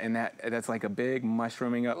 Yeah, and that's like a big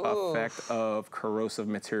mushrooming effect of corrosive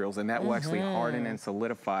materials, and that will actually harden and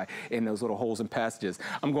solidify in those little holes and passages.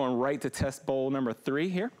 I'm going right to test bowl number 3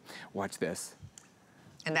 here. Watch this.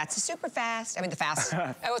 And that's a super fast. I mean, the fast.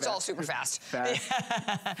 Oh, it's all super fast.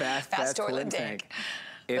 Fast toilet and tank.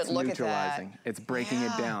 It's neutralizing. It's breaking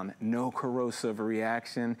it down. No corrosive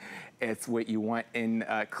reaction. It's what you want in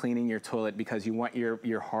cleaning your toilet, because you want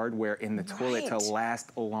your hardware in the toilet to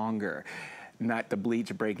last longer. not the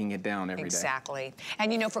bleach breaking it down every day. Exactly.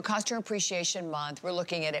 And you know, for Customer Appreciation Month, we're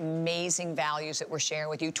looking at amazing values that we're sharing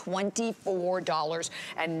with you.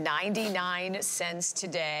 $24.99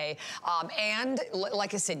 today. And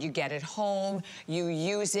like I said, you get it home, you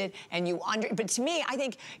use it, and but to me, I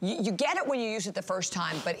think you get it when you use it the first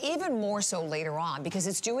time, but even more so later on, because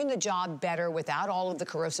it's doing the job better without all of the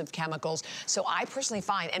corrosive chemicals. So I personally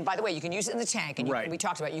find, and by the way, you can use it in the tank, and we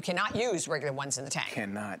talked about, you cannot use regular ones in the tank.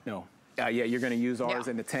 Cannot, no. Yeah, you're going to use ours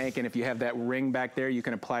in the tank, and if you have that ring back there, you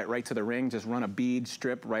can apply it right to the ring. Just run a bead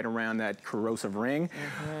strip right around that corrosive ring,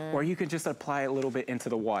 or you can just apply it a little bit into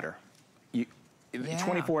the water.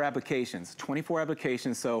 24 applications,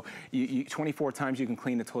 so 24 times you can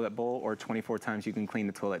clean the toilet bowl, or 24 times you can clean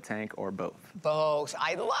the toilet tank, or both. Both.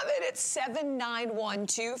 I love it. It's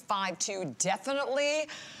 791-252. Definitely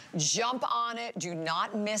jump on it. Do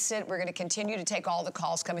not miss it. We're going to continue to take all the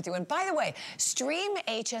calls coming through. And by the way, stream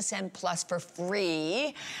HSN Plus for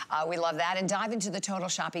free. We love that. And dive into the total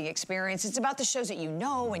shopping experience. It's about the shows that you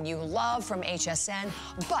know and you love from HSN.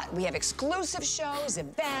 But we have exclusive shows,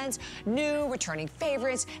 events, new, returning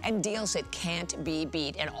favorites, and deals that can't be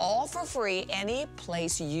beat. And all for free any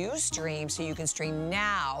place you stream. So you can stream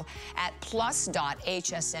now at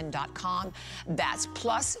plus.hsn.com. That's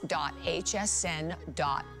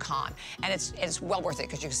plus.hsn.com. And it's well worth it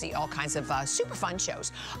because you can see all kinds of super fun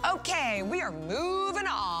shows. Okay, we are moving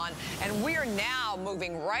on, and we are now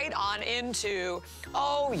moving right on into,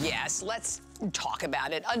 oh yes, let's talk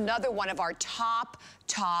about it. Another one of our top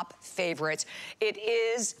favorites. It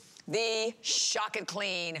is the Shock It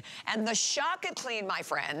Clean. And the Shock It Clean, my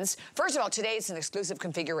friends, first of all, today it's an exclusive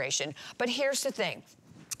configuration, but here's the thing.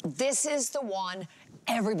 This is the one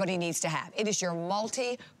everybody needs to have. It is your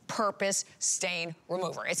multi-purpose stain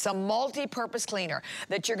remover. It's a multi-purpose cleaner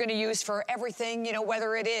that you're gonna use for everything, you know,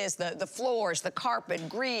 whether it is the floors, the carpet,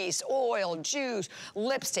 grease, oil, juice,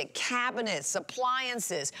 lipstick, cabinets,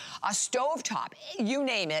 appliances, a stovetop, you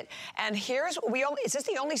name it. And here's what is this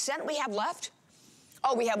the only scent we have left?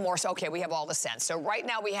 Oh, we have more. So, okay, we have all the scents. So right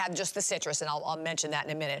now we have just the citrus, and I'll mention that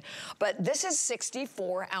in a minute. But this is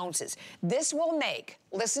 64 ounces. This will make,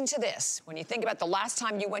 listen to this, when you think about the last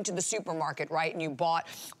time you went to the supermarket, right, and you bought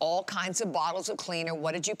all kinds of bottles of cleaner,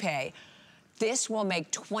 what did you pay? This will make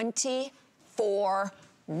 24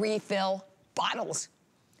 refill bottles.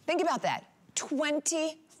 Think about that,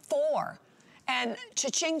 24. And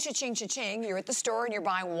cha-ching, cha-ching, cha-ching, you're at the store and you're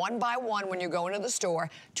buying one by one when you're going to the store,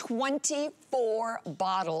 24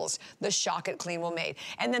 bottles the Shock It Clean will make.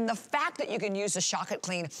 And then the fact that you can use the Shock It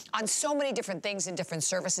Clean on so many different things and different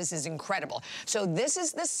services is incredible. So this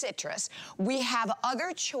is the citrus. We have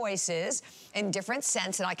other choices in different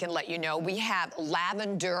scents, and I can let you know. We have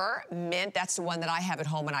lavender mint. That's the one that I have at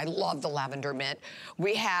home, and I love the lavender mint.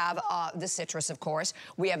 We have the citrus, of course.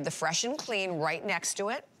 We have the Fresh and Clean right next to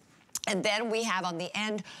it. And then we have on the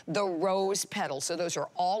end the rose petals. So those are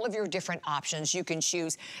all of your different options. You can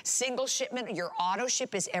choose single shipment. Your auto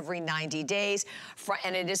ship is every 90 days.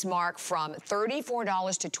 And it is marked from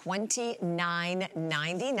 $34 to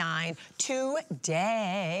 $29.99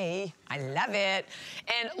 today. I love it.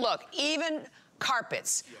 And look, even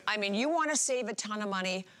carpets. I mean, you want to save a ton of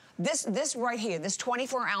money. This right here, this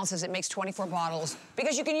 24 ounces, it makes 24 bottles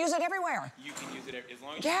because you can use it everywhere. You can use it as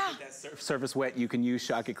long as you get that surface wet, you can use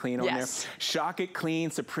Shock It Clean on there. Shock It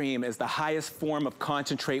Clean Supreme is the highest form of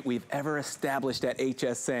concentrate we've ever established at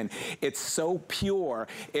HSN. It's so pure,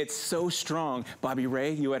 it's so strong. Bobby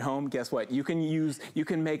Ray, you at home, guess what? You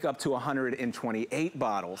can make up to 128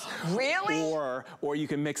 bottles. Really? Or you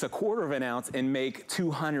can mix a quarter of an ounce and make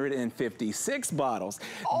 256 bottles.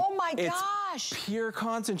 Oh my gosh. It's pure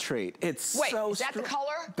concentrate. It's so strong. Is that the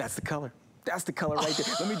color? That's the color. That's the color right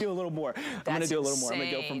there. Let me do a little more. I'm gonna do a little more. I'm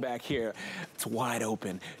gonna go from back here. It's wide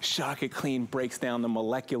open. Shock It Clean breaks down the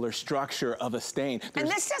molecular structure of a stain. And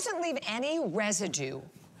this doesn't leave any residue.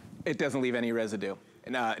 It doesn't leave any residue.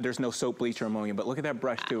 And, there's no soap, bleach, or ammonia, but look at that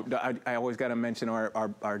brush too. I always gotta mention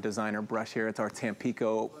our designer brush here. It's our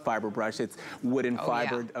Tampico fiber brush. It's wooden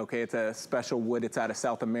fibered, okay? It's a special wood. It's out of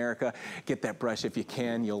South America. Get that brush if you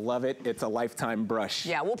can. You'll love it. It's a lifetime brush.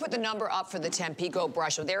 Yeah, we'll put the number up for the Tampico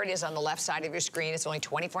brush. So there it is on the left side of your screen. It's only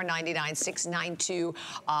 $24.99.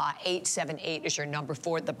 692-878 is your number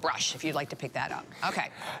for the brush if you'd like to pick that up. Okay.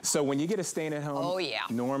 So when you get a stain at home,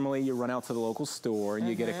 normally you run out to the local store and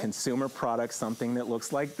you get a consumer product, something that looks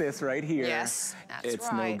looks like this right here. Yes, that's it's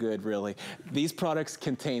right. no good, really. These products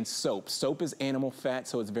contain soap. Soap is animal fat,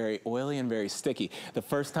 so it's very oily and very sticky. The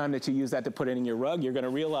first time that you use that to put it in your rug, you're gonna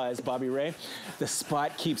realize, Bobby Ray, the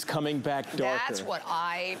spot keeps coming back darker. That's what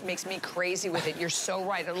makes me crazy with it. You're so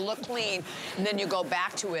right. It'll look clean, and then you go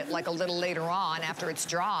back to it like a little later on after it's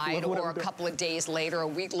dried, or a couple of days later, a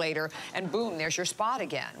week later, and boom, there's your spot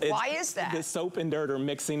again. Why is that? The soap and dirt are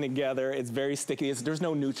mixing together. It's very sticky. There's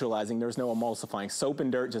no neutralizing. There's no emulsifying. Soap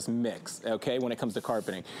and dirt just mix, okay, when it comes to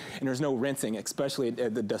carpeting. And there's no rinsing, especially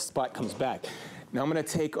the spot comes back. Now I'm gonna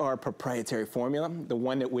take our proprietary formula, the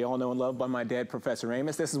one that we all know and love by my dad, Professor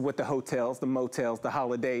Amos. This is what the hotels, the motels, the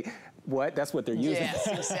holiday, that's what they're using. Yes,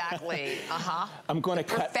 exactly. I'm gonna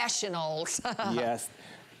cut. Professionals. Yes.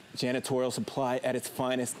 Janitorial supply at its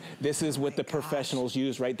finest. This is what the professionals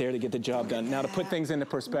use right there to get the job done. Now, to put things into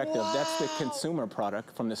perspective, that's the consumer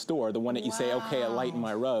product from the store, the one that you say, okay, I lighten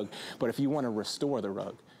my rug. But if you want to restore the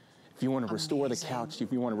rug, if you want to restore the couch,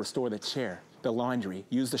 if you want to restore the chair, the laundry,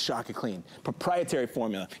 use the Shock-A-Clean. Proprietary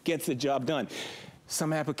formula gets the job done.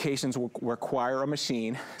 Some applications will require a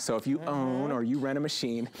machine, so if you own or you rent a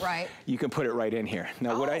machine, you can put it right in here.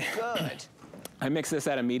 Now, good. I mix this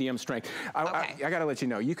at a medium strength. I gotta let you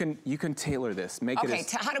know, you can tailor this. Make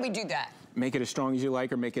it how do we do that? Make it as strong as you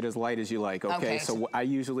like or make it as light as you like, okay? So I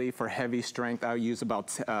usually, for heavy strength, I'll use about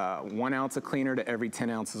 1 ounce of cleaner to every 10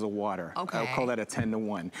 ounces of water. I'll call that a 10 to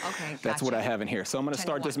 1. That's what I have in here. So I'm gonna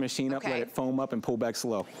start this machine up, let it foam up and pull back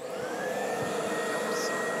slow.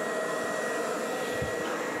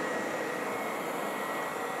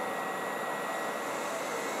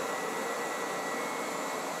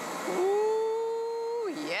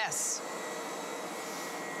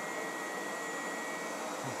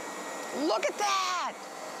 Look at that!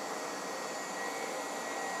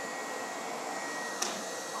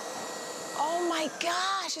 Oh my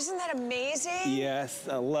gosh, isn't that amazing? Yes,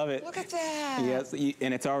 I love it. Look at that. Yes,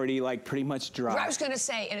 and it's already like pretty much dry. I was gonna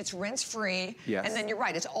say, and it's rinse-free. Yes. And then you're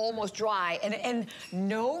right, it's almost dry, and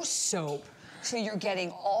no soap. So you're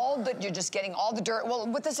getting you're just getting all the dirt. Well,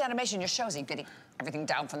 with this animation, you're showing you're getting everything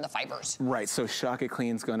down from the fibers. Right, so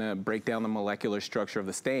Shock-A-Clean's gonna break down the molecular structure of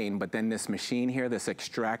the stain, but then this machine here, this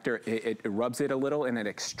extractor, it rubs it a little and it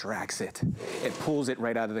extracts it. It pulls it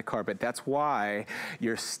right out of the carpet. That's why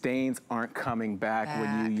your stains aren't coming back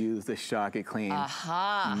when you use the Shock-A-Clean.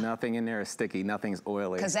 Nothing in there is sticky, nothing's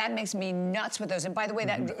oily. Because that makes me nuts with those. And by the way,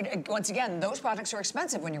 that once again, those products are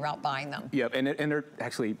expensive when you're out buying them. Yep, and they're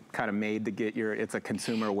actually kind of made to get it's a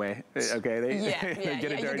consumer way, okay? They get it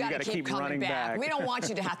dirty, you gotta keep running back. We don't want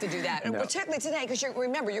you to have to do that. And particularly today, because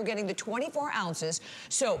remember, you're getting the 24 ounces.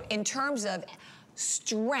 So in terms of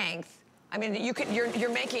strength, I mean, you're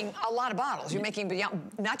making a lot of bottles. You're making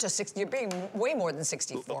not just 60, you're being way more than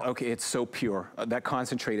 64. Okay, it's so pure. That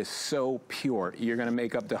concentrate is so pure. You're gonna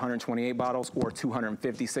make up to 128 bottles or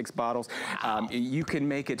 256 bottles. Wow. You can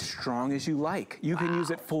make it strong as you like. You can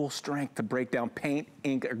use it full strength to break down paint,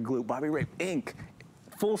 ink, or glue. Bobby Ray, ink.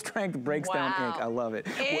 Full strength breaks down ink. I love it.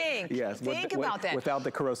 Ink. Yes. Think about that. Without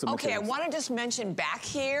the corrosive materials. Okay, I want to just mention back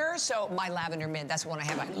here, so my lavender mint, that's the one I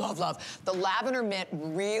have. I love. The lavender mint,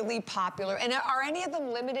 really popular. And are any of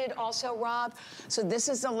them limited also, Rob? So this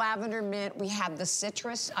is the lavender mint. We have the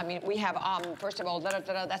citrus. I mean, we have, first of all,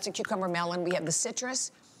 that's a cucumber melon. We have the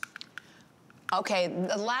citrus. Okay,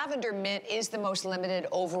 the lavender mint is the most limited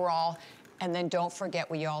overall. And then don't forget,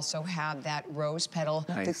 we also have that rose petal.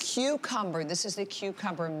 Nice. The cucumber, this is the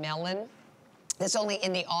cucumber melon. That's only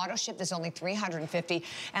in the auto ship, there's only 350.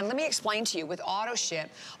 And let me explain to you, with auto ship,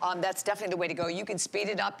 that's definitely the way to go. You can speed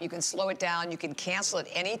it up, you can slow it down, you can cancel it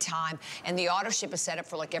anytime. And the auto ship is set up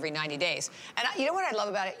for like every 90 days. And you know what I love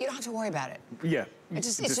about it? You don't have to worry about it. Yeah.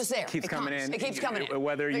 It's just there. Keeps coming in. It keeps coming in.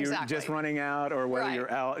 Whether you're just running out or whether you're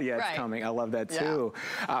out, it's coming. I love that too.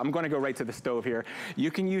 I'm going to go right to the stove here. You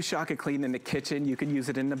can use Shock-A-Clean in the kitchen. You can use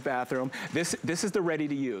it in the bathroom. This is the ready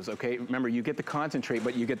to use, okay? Remember, you get the concentrate,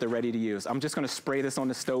 but you get the ready to use. I'm just going to spray this on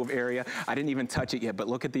the stove area. I didn't even touch it yet, but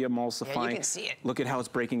look at the emulsifying. Yeah, you can see it. Look at how it's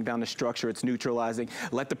breaking down the structure. It's neutralizing.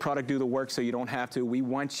 Let the product do the work so you don't have to. We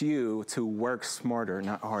want you to work smarter,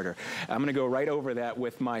 not harder. I'm going to go right over that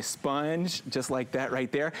with my sponge, just like that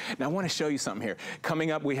right there. Now, I want to show you something here.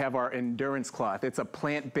 Coming up, we have our endurance cloth. It's a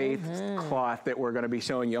plant-based cloth that we're going to be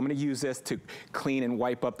showing you. I'm going to use this to clean and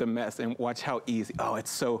wipe up the mess, and watch how easy. Oh,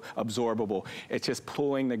 it's so absorbable. It's just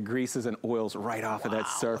pulling the greases and oils right off of that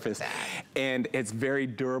surface. And it's very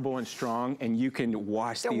durable and strong, and you can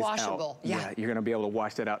wash these out. They're washable. Yeah, you're going to be able to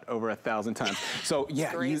wash that out over 1,000 times. So,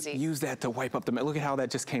 yeah, use that to wipe up the mess. Look at how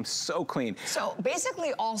that just came so clean. So,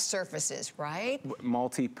 basically all surfaces, right?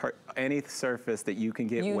 Any surface that that you can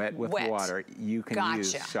get wet with water, you can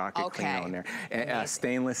use Shock It Clean on there. And,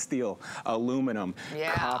 stainless steel, aluminum,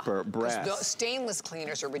 copper, brass. Stainless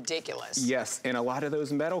cleaners are ridiculous. Yes, and a lot of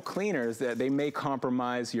those metal cleaners, they may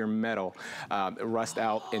compromise your metal, rust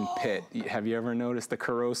out and pit. Have you ever noticed the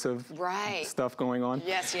corrosive stuff going on?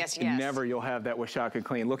 Yes, yes, yes. Never you'll have that with Shock It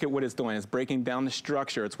Clean. Look at what it's doing. It's breaking down the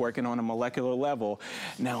structure. It's working on a molecular level.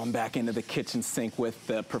 Now I'm back into the kitchen sink with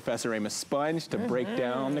the Professor Amos sponge to break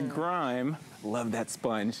down the grime. Love that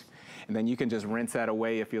sponge. And then you can just rinse that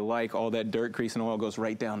away if you like. All that dirt, grease, and oil goes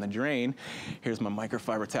right down the drain. Here's my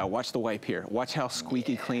microfiber towel. Watch the wipe here. Watch how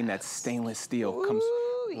squeaky clean that stainless steel comes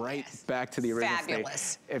right back to the original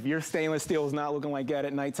state. If your stainless steel is not looking like that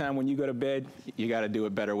at nighttime when you go to bed, you got to do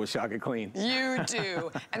it better with Shock It Clean. You do.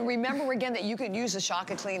 And remember again that you can use the Shock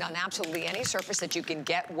It Clean on absolutely any surface that you can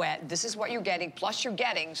get wet. This is what you're getting, plus you're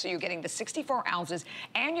getting, so you're getting the 64 ounces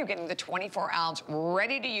and you're getting the 24 ounce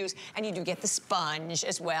ready to use, and you do get the sponge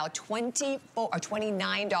as well.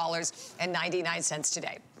 $29.99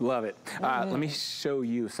 today. Love it. Let me show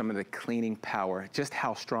you some of the cleaning power. Just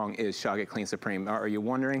how strong is Shock It Clean Supreme? Are you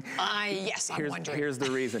wondering? Yes, I'm wondering. Here's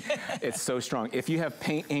the reason. It's so strong. If you have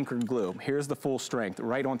paint, ink, or glue, here's the full strength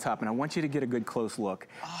right on top. And I want you to get a good close look.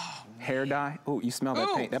 Hair dye. Oh, you smell that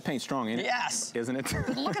paint. That paint's strong, ain't it? Yes. Isn't it?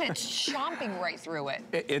 Look at it chomping right through it.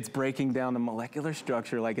 It's breaking down the molecular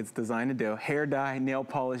structure like it's designed to do. Hair dye, nail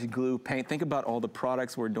polish, glue, paint. Think about all the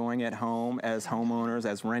products we're doing at home as homeowners,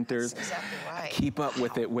 as renters. That's exactly right. Keep up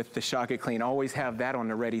with it with the Shock It Clean. Always have that on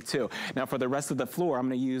the ready too. Now for the rest of the floor, I'm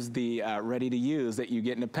going to use the ready to use that you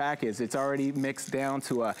get in the package. It's already mixed down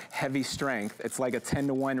to a heavy strength. It's like a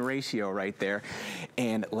 10-to-1 ratio right there.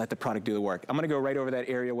 And let the product do the work. I'm going to go right over that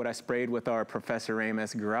area what I sprayed with our Professor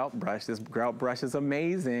Amos grout brush. This grout brush is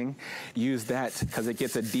amazing. Use that because it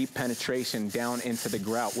gets a deep penetration down into the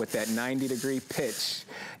grout with that 90-degree pitch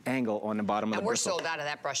angle on the bottom of the bristle. And we're sold out of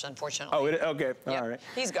that brush, unfortunately. Oh, okay. Yep. All right.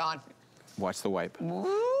 He's gone. Watch the wipe. Woo!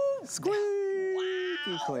 Squeeze.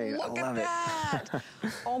 Clean. Look I love at that.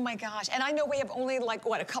 Oh my gosh. And I know we have only like,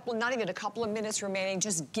 what, not even a couple of minutes remaining.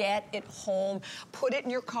 Just get it home. Put it in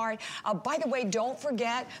your cart. By the way, don't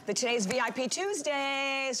forget that today's VIP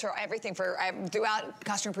Tuesdays for everything throughout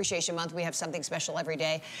Customer Appreciation Month. We have something special every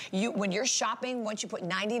day. When you're shopping, once you put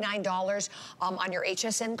 $99 on your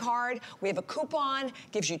HSN card, we have a coupon,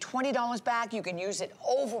 gives you $20 back. You can use it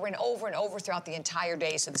over and over and over throughout the entire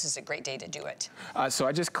day. So this is a great day to do it. So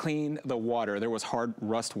I just cleaned the water. There was hard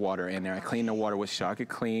rust water in there. I cleaned the water with Shock It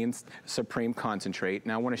Clean Supreme Concentrate.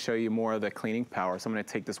 Now I want to show you more of the cleaning power. So I'm going to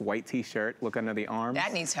take this white t-shirt, look under the arms.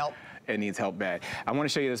 That needs help. It needs help bad. I want to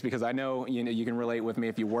show you this because I know you can relate with me.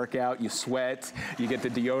 If you work out, you sweat, you get the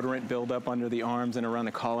deodorant buildup under the arms and around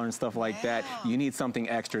the collar and stuff like that. You need something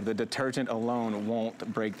extra. The detergent alone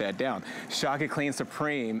won't break that down. Shock It Clean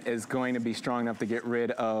Supreme is going to be strong enough to get rid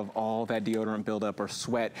of all that deodorant buildup or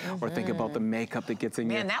sweat or think about the makeup that gets in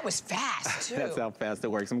your... Man, that was fast, too. That's how fast it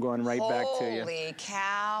works. I'm going right back to you. Holy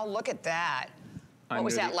cow, look at that. What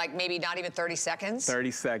was that, like maybe not even 30 seconds? 30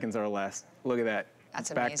 seconds or less. Look at that. That's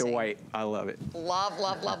amazing. Back to white. I love it. Love,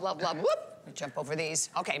 love, love, love, love. Whoop. Jump over these.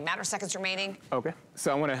 Okay, matter of seconds remaining. Okay.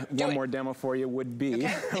 So I want to, one more demo for you would be.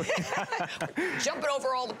 Okay. Jumping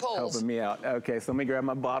over all the poles. Helping me out. Okay, so let me grab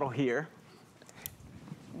my bottle here.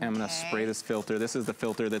 And I'm going to spray this filter. This is the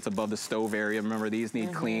filter that's above the stove area. Remember, these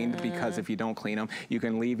need cleaned because if you don't clean them, you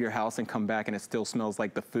can leave your house and come back and it still smells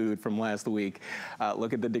like the food from last week.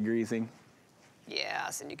 Look at the degreasing.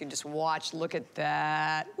 Yes, and you can just watch, look at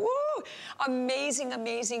that. Woo! Amazing,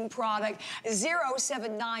 amazing product.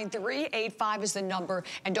 079385 is the number.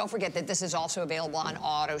 And don't forget that this is also available on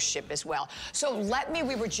auto ship as well. So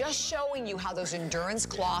we were just showing you how those endurance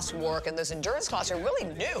cloths work, and those endurance cloths are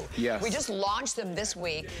really new. Yes. We just launched them this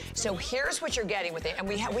week. So here's what you're getting with it. And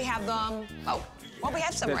we have them, well, we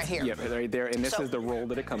have some right here. Yeah, right there, and this is the roll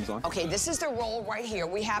that it comes on. Okay, this is the roll right here.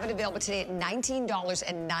 We have it available today at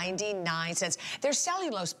 $19.99. They're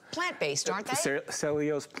cellulose plant-based, aren't they?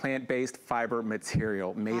 Cellulose plant-based fiber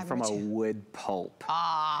material made from a wood pulp.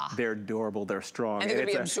 They're durable, they're strong. And they're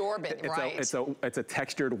gonna be absorbent, right? It's a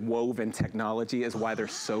textured woven technology is why they're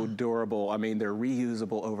so durable. I mean, they're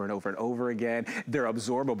reusable over and over and over again. They're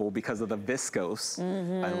absorbable because of the viscose.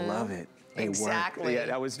 I love it. Exactly.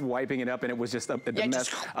 Yeah, I was wiping it up and it was just the mess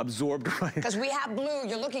absorbed right. Because we have blue,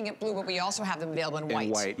 you're looking at blue, but we also have them available in white.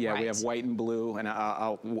 In white, yeah, we have white and blue, and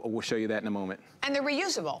we'll show you that in a moment. And they're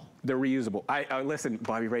reusable. They're reusable. Listen,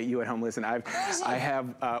 Bobby Ray, you at home, listen, I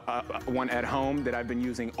have one at home that I've been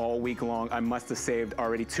using all week long. I must have saved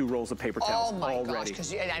already 2 rolls of paper towels already. Oh my gosh,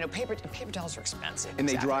 because I know paper towels are expensive. And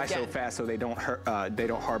they dry so fast so they don't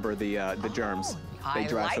harbor the germs. I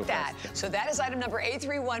like that. So that is item number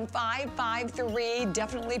 831555. 5-3.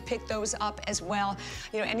 Definitely pick those up as well.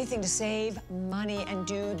 You know, anything to save money and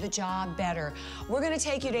do the job better. We're going to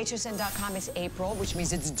take you to hsn.com. It's April, which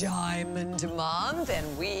means it's Diamond Month,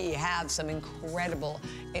 and we have some incredible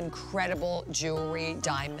jewelry,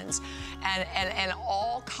 diamonds, and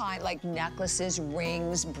all kind, like necklaces,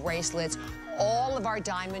 rings, bracelets. All of our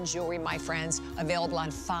diamond jewelry, my friends, available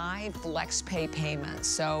on 5 flex pay payments.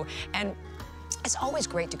 So, and it's always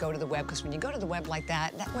great to go to the web, because when you go to the web like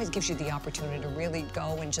that, that always gives you the opportunity to really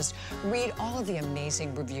go and just read all of the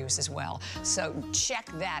amazing reviews as well. So check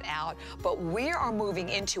that out. But we are moving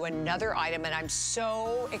into another item, and I'm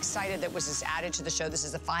so excited that was this added to the show. This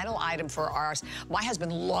is the final item for ours. My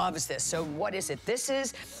husband loves this. So what is it? This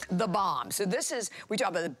is the Balm. So this is, we talk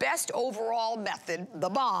about the best overall method, the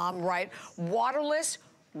Balm, right? Waterless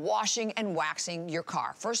washing and waxing your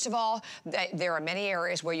car. First of all, there are many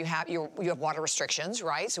areas where you have water restrictions,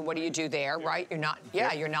 right? So what do you do there, right? You're not,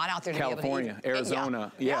 you're not out there to California, be able to eat. Arizona,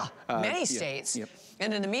 many states. Yep.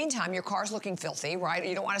 And in the meantime, your car's looking filthy, right?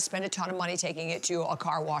 You don't want to spend a ton of money taking it to a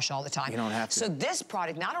car wash all the time. You don't have to. So this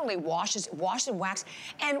product not only washes and wax,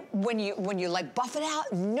 and when you like buff it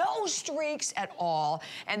out, no streaks at all,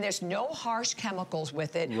 and there's no harsh chemicals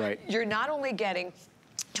with it. Right. You're not only getting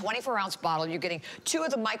 24-ounce bottle, you're getting 2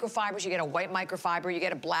 of the microfibers. You get a white microfiber, you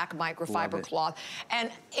get a black microfiber cloth, and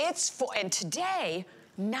and today,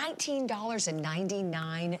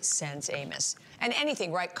 $19.99, Amos. And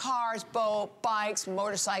anything, right? Cars, boat, bikes,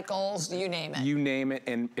 motorcycles, you name it. You name it,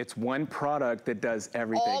 and it's one product that does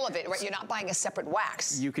everything. All of it, right? You're not buying a separate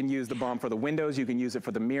wax. You can use the Balm for the windows, you can use it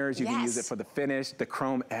for the mirrors, you can use it for the finish, the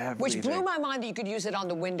chrome, everything. Which blew my mind that you could use it on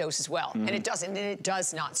the windows as well. And it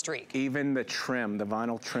does not streak. Even the trim, the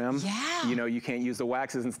vinyl trim. Yeah. You know, you can't use the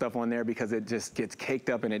waxes and stuff on there because it just gets caked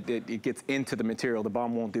up and it gets into the material. The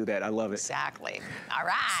Balm won't do that. I love it. Exactly. All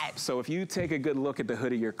right. So if you take a good look at the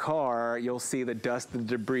hood of your car, you'll see the dust, the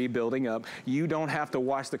debris building up. You don't have to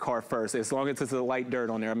wash the car first, as long as it's a light dirt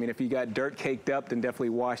on there. I mean, if you got dirt caked up, then definitely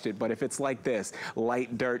wash it. But if it's like this,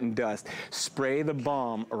 light dirt and dust, spray the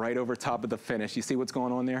Balm right over top of the finish. You see what's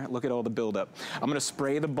going on there? Look at all the buildup. I'm gonna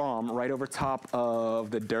spray the Balm right over top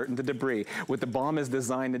of the dirt and the debris. What the Balm is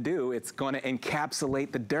designed to do, it's gonna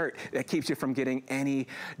encapsulate the dirt. That keeps you from getting any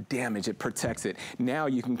damage. It protects it. Now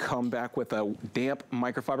you can come back with a damp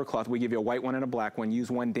microfiber cloth. We give you a white one and a black one. Use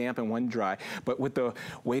one damp and one dry. But with the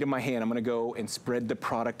weight of my hand, I'm gonna go and spread the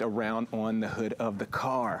product around on the hood of the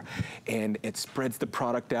car. And it spreads the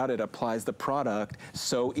product out, it applies the product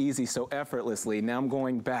so easy, so effortlessly. Now I'm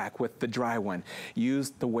going back with the dry one.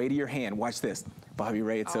 Use the weight of your hand. Watch this. Bobby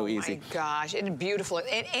Ray, it's so easy. Oh my gosh, it's beautiful.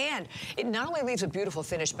 And it not only leaves a beautiful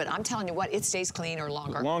finish, but I'm telling you what, it stays cleaner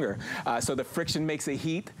longer. Longer. So the friction makes a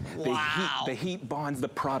heat. Wow. The heat bonds the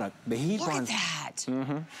product. The heat bonds. Look at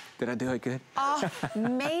that. Did I do it good?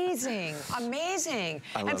 Amazing, amazing.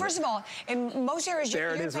 And first of all, in most areas,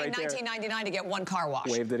 you're paying $19.99 to get one car wash.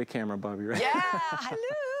 Wave to the camera, Bobby Ray. Yeah,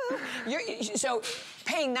 hello. So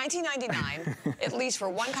paying $19.99 at least for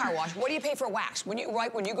one car wash. What do you pay for a wax? When you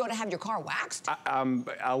go to have your car waxed?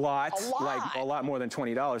 A lot. Like a lot more than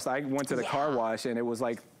 $20. I went to the car wash and it was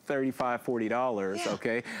like $35, $40,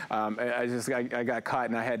 okay? I got caught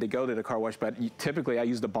and I had to go to the car wash, but typically I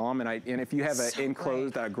use the Balm, and if you have an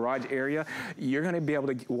enclosed garage area, you're gonna be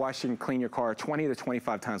able to wash and clean your car 20 to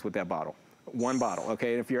 25 times with that bottle. One bottle,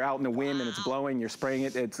 okay? If you're out in the wind and it's blowing, you're spraying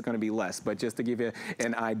it, it's gonna be less, but just to give you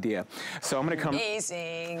an idea. So I'm gonna come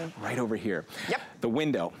right over here. Yep. The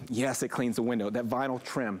window, yes, it cleans the window. That vinyl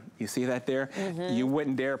trim, you see that there? You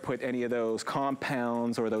wouldn't dare put any of those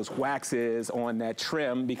compounds or those waxes on that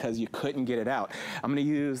trim because you couldn't get it out. I'm gonna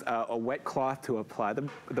use a wet cloth to apply the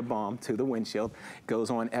Balm to the windshield. It goes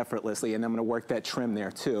on effortlessly, and I'm gonna work that trim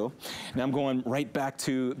there too. And I'm going right back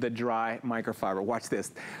to the dry microfiber. Watch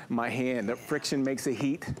this, my hand, the friction makes a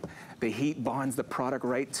heat. The heat bonds the product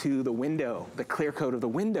right to the window, the clear coat of the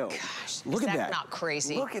window. Gosh, look at that. That's not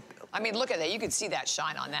crazy. Look at that. You can see that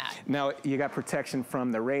shine on that. Now, you got protection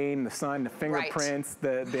from the rain, the sun, the fingerprints,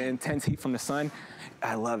 the intense heat from the sun.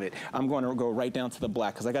 I love it. I'm going to go right down to the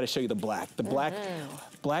black because I got to show you the black. The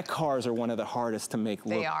black cars are one of the hardest to make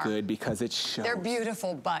look good because it shows. They're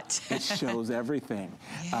beautiful, but it shows everything.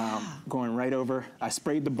 Going right over, I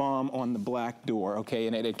sprayed the Balm on the black door, okay,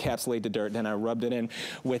 and it encapsulated the dirt. Then I rubbed it in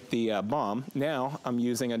with the Balm. Now I'm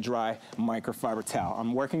using a dry microfiber towel.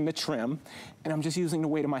 I'm working the trim, and I'm just using the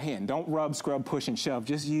weight of my hand. Don't rub, scrub, push, and shove.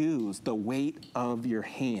 Just use the weight of your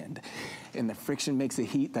hand. And the friction makes a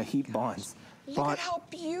heat, the heat bonds. Look at how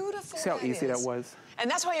beautiful See how easy that was? And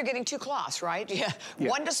that's why you're getting 2 cloths, right? Yeah.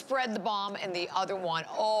 One to spread the balm and the other one,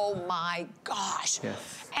 oh my gosh.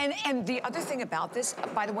 Yes. And the other thing about this,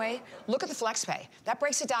 by the way, look at the FlexPay. That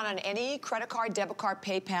breaks it down on any credit card, debit card,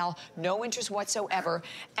 PayPal, no interest whatsoever.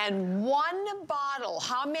 And 1 bottle,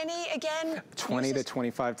 how many again? 20 to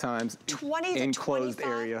 25 times. 20 to enclosed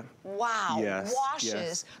 25? area. Wow, yes, washes.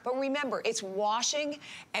 Yes. But remember, it's washing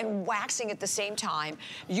and waxing at the same time.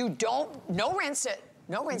 You don't, no rinse it.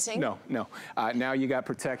 No rinsing. No, no. Now you got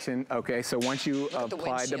protection. Okay, so once you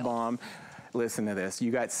applied the balm, listen to this.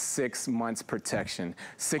 You got 6 months protection.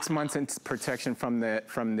 6 months in protection from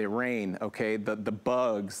the rain. Okay, the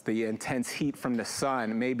bugs, the intense heat from the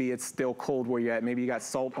sun. Maybe it's still cold where you're at. Maybe you got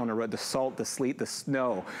salt on the road. The salt, the sleet, the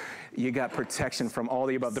snow. You got protection from all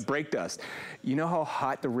the above. The brake dust. You know how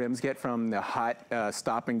hot the rims get from the hot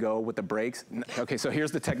stop and go with the brakes? Okay, so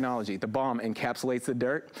here's the technology. The balm encapsulates the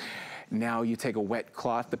dirt. Now you take a wet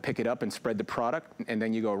cloth to pick it up and spread the product, and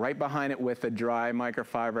then you go right behind it with a dry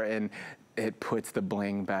microfiber, and it puts the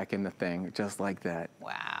bling back in the thing, just like that.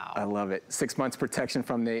 Wow. I love it. 6 months protection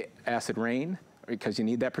from the acid rain, because you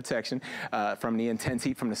need that protection, from the intense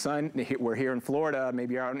heat from the sun. We're here in Florida,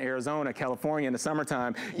 maybe you're out in Arizona, California in the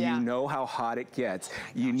summertime. You know how hot it gets.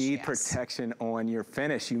 You need protection on your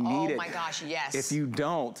finish. You need it. Oh my gosh, yes. If you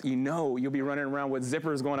don't, you know you'll be running around with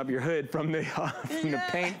zippers going up your hood from the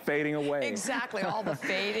paint fading away. Exactly, all the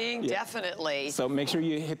fading, definitely. So make sure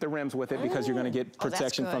you hit the rims with it, because you're going to get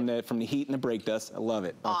protection from the heat and the brake dust. I love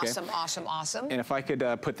it. Okay? Awesome, awesome, awesome. And if I could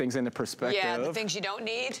put things into perspective. Yeah, the things you don't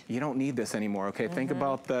need. You don't need this anymore, okay? Think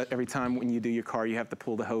about every time when you do your car, you have to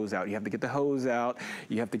pull the hose out. You have to get the hose out.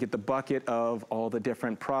 You have to get the bucket of all the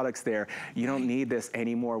different products there. You don't need this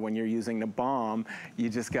anymore when you're using the balm. You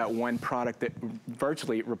just got one product that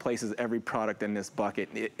virtually replaces every product in this bucket.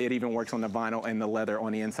 It even works on the vinyl and the leather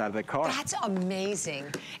on the inside of the car. That's amazing.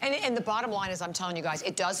 And the bottom line is, I'm telling you guys,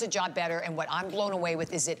 it does the job better. And what I'm blown away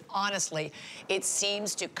with is it, honestly, it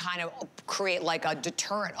seems to kind of create like a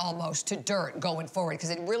deterrent almost to dirt going forward, because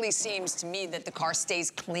it really seems to me that the car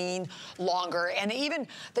stays clean longer, and even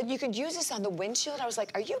that you could use this on the windshield. I was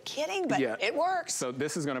like, are you kidding? But it works. So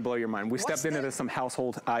this is going to blow your mind. We stepped into some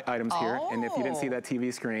household items here, and if you didn't see that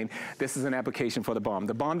TV screen, this is an application for the balm.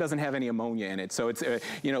 The balm doesn't have any ammonia in it, so it's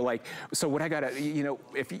you know, like, so what I gotta, you know,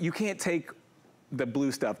 if you can't take the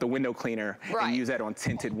blue stuff, the window cleaner, and use that on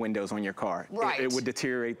tinted windows on your car. It would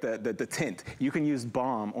deteriorate the tint. You can use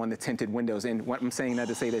balm on the tinted windows, and what I'm saying that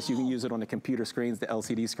to say this, you can use it on the computer screens, the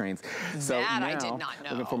LCD screens. So that now, I did not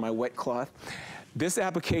know. Looking for my wet cloth. This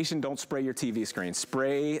application, don't spray your TV screen.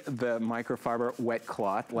 Spray the microfiber wet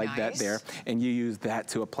cloth like that there, and you use that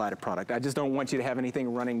to apply the product. I just don't want you to have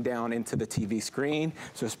anything running down into the TV screen,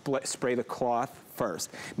 so spray the cloth first.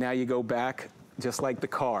 Now you go back, just like the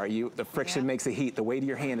car, the friction makes the heat. The weight of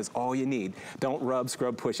your hand is all you need. Don't rub,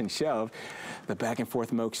 scrub, push, and shove. The back and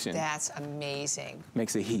forth motion. That's amazing.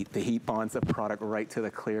 Makes the heat. The heat bonds the product right to the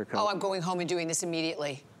clear coat. Oh, I'm going home and doing this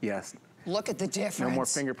immediately. Yes. Look at the difference. No more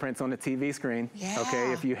fingerprints on the TV screen.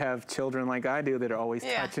 Okay, if you have children like I do that are always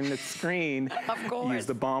touching the screen, use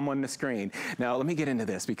the balm on the screen. Now, let me get into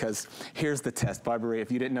this, because here's the test. Barbara,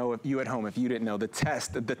 if you didn't know, if you at home, if you didn't know,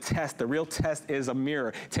 the real test is a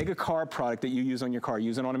mirror. Take a car product that you use on your car,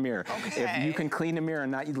 use it on a mirror. If you can clean the mirror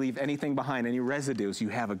and not leave anything behind, any residues, you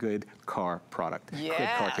have a good car product. Good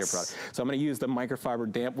car care product. So I'm gonna use the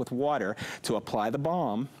microfiber damp with water to apply the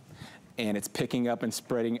balm, and it's picking up and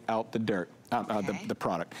spreading out the dirt, the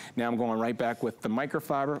product. Now I'm going right back with the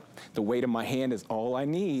microfiber. The weight of my hand is all I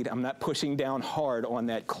need. I'm not pushing down hard on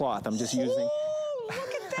that cloth. I'm just using...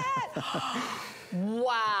 Look at that.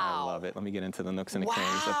 Wow. I love it. Let me get into the nooks and the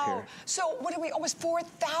crannies up here. So what are we, almost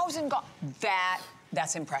 4,000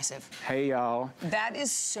 That's impressive. Hey, y'all. That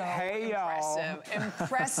is so impressive.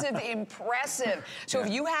 Impressive, impressive. So if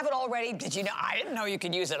you have it already, did you know? I didn't know you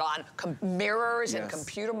could use it on mirrors and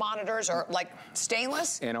computer monitors, or like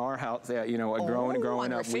stainless. In our house, you know,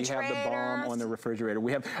 growing up, we have the balm on the refrigerator.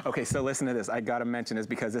 We have, okay, so listen to this. I gotta mention this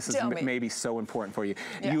because this is maybe so important for you.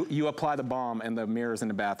 You apply the balm in the mirrors in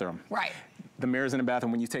the bathroom. Right. The mirrors in the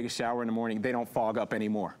bathroom, when you take a shower in the morning, they don't fog up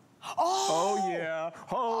anymore. Oh yeah.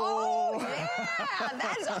 Oh yeah,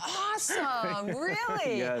 that is awesome.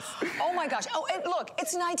 Really? Yes. Oh my gosh. Oh, and look,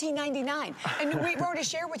 it's $19.99, and we've already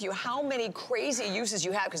shared with you how many crazy uses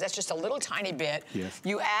you have, because that's just a little tiny bit. Yes.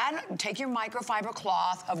 You take your microfiber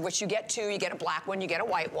cloth, of which you get two. You get a black one, you get a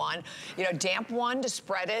white one. You know, damp one to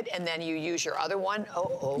spread it, and then you use your other one.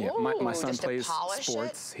 Yeah, my son plays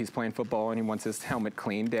sports. He's playing football, and he wants his helmet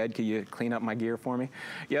cleaned. Dad, can you clean up my gear for me?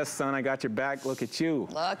 Yes, son, I got your back. Look at you.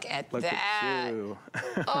 Look at Look that. at you.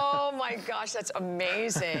 Oh my gosh, that's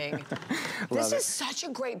amazing. This is such a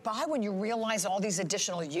great buy when you realize all these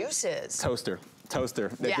additional uses. Toaster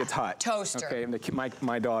that gets hot. Toaster. Okay, and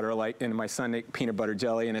my daughter and my son make peanut butter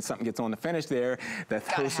jelly, and if something gets on the finish there, the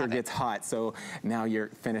toaster gets hot, so now your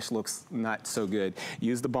finish looks not so good.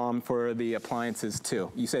 Use the balm for the appliances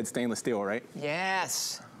too. You said stainless steel, right?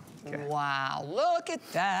 Yes. Okay. Wow, look at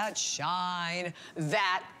that shine.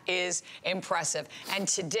 That is impressive. And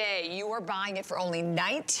today, you are buying it for only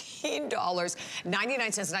 $19.99.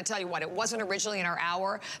 And I tell you what, it wasn't originally in our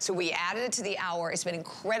hour, so we added it to the hour. It's been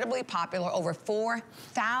incredibly popular. Over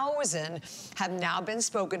 4,000 have now been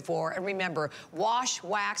spoken for. And remember, wash,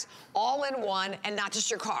 wax, all in one, and not just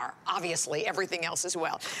your car, obviously, everything else as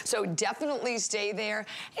well. So definitely stay there.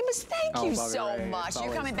 Amos, thank you so much.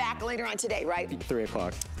 You're coming back later on today, right? 3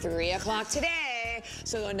 o'clock. 3 o'clock today.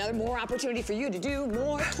 So another more opportunity for you to do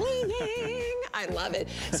more cleaning. I love it.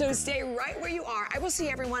 So stay right where you are. I will see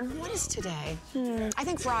everyone. What is today? I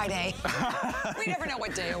think Friday. We never know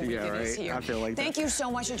what day of week it is here. I feel like Thank you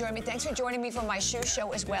so much for joining me. Thanks for joining me for my shoe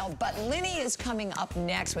show as well. But Linny is coming up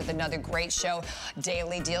next with another great show.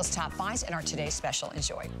 Daily Deals, Top 5s, and our today's special.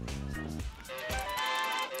 Enjoy.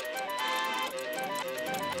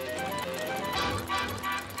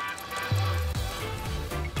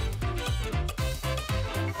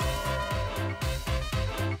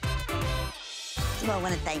 Well, I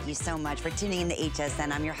want to thank you so much for tuning in to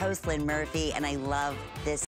HSN. I'm your host, Lynn Murphy, and I love this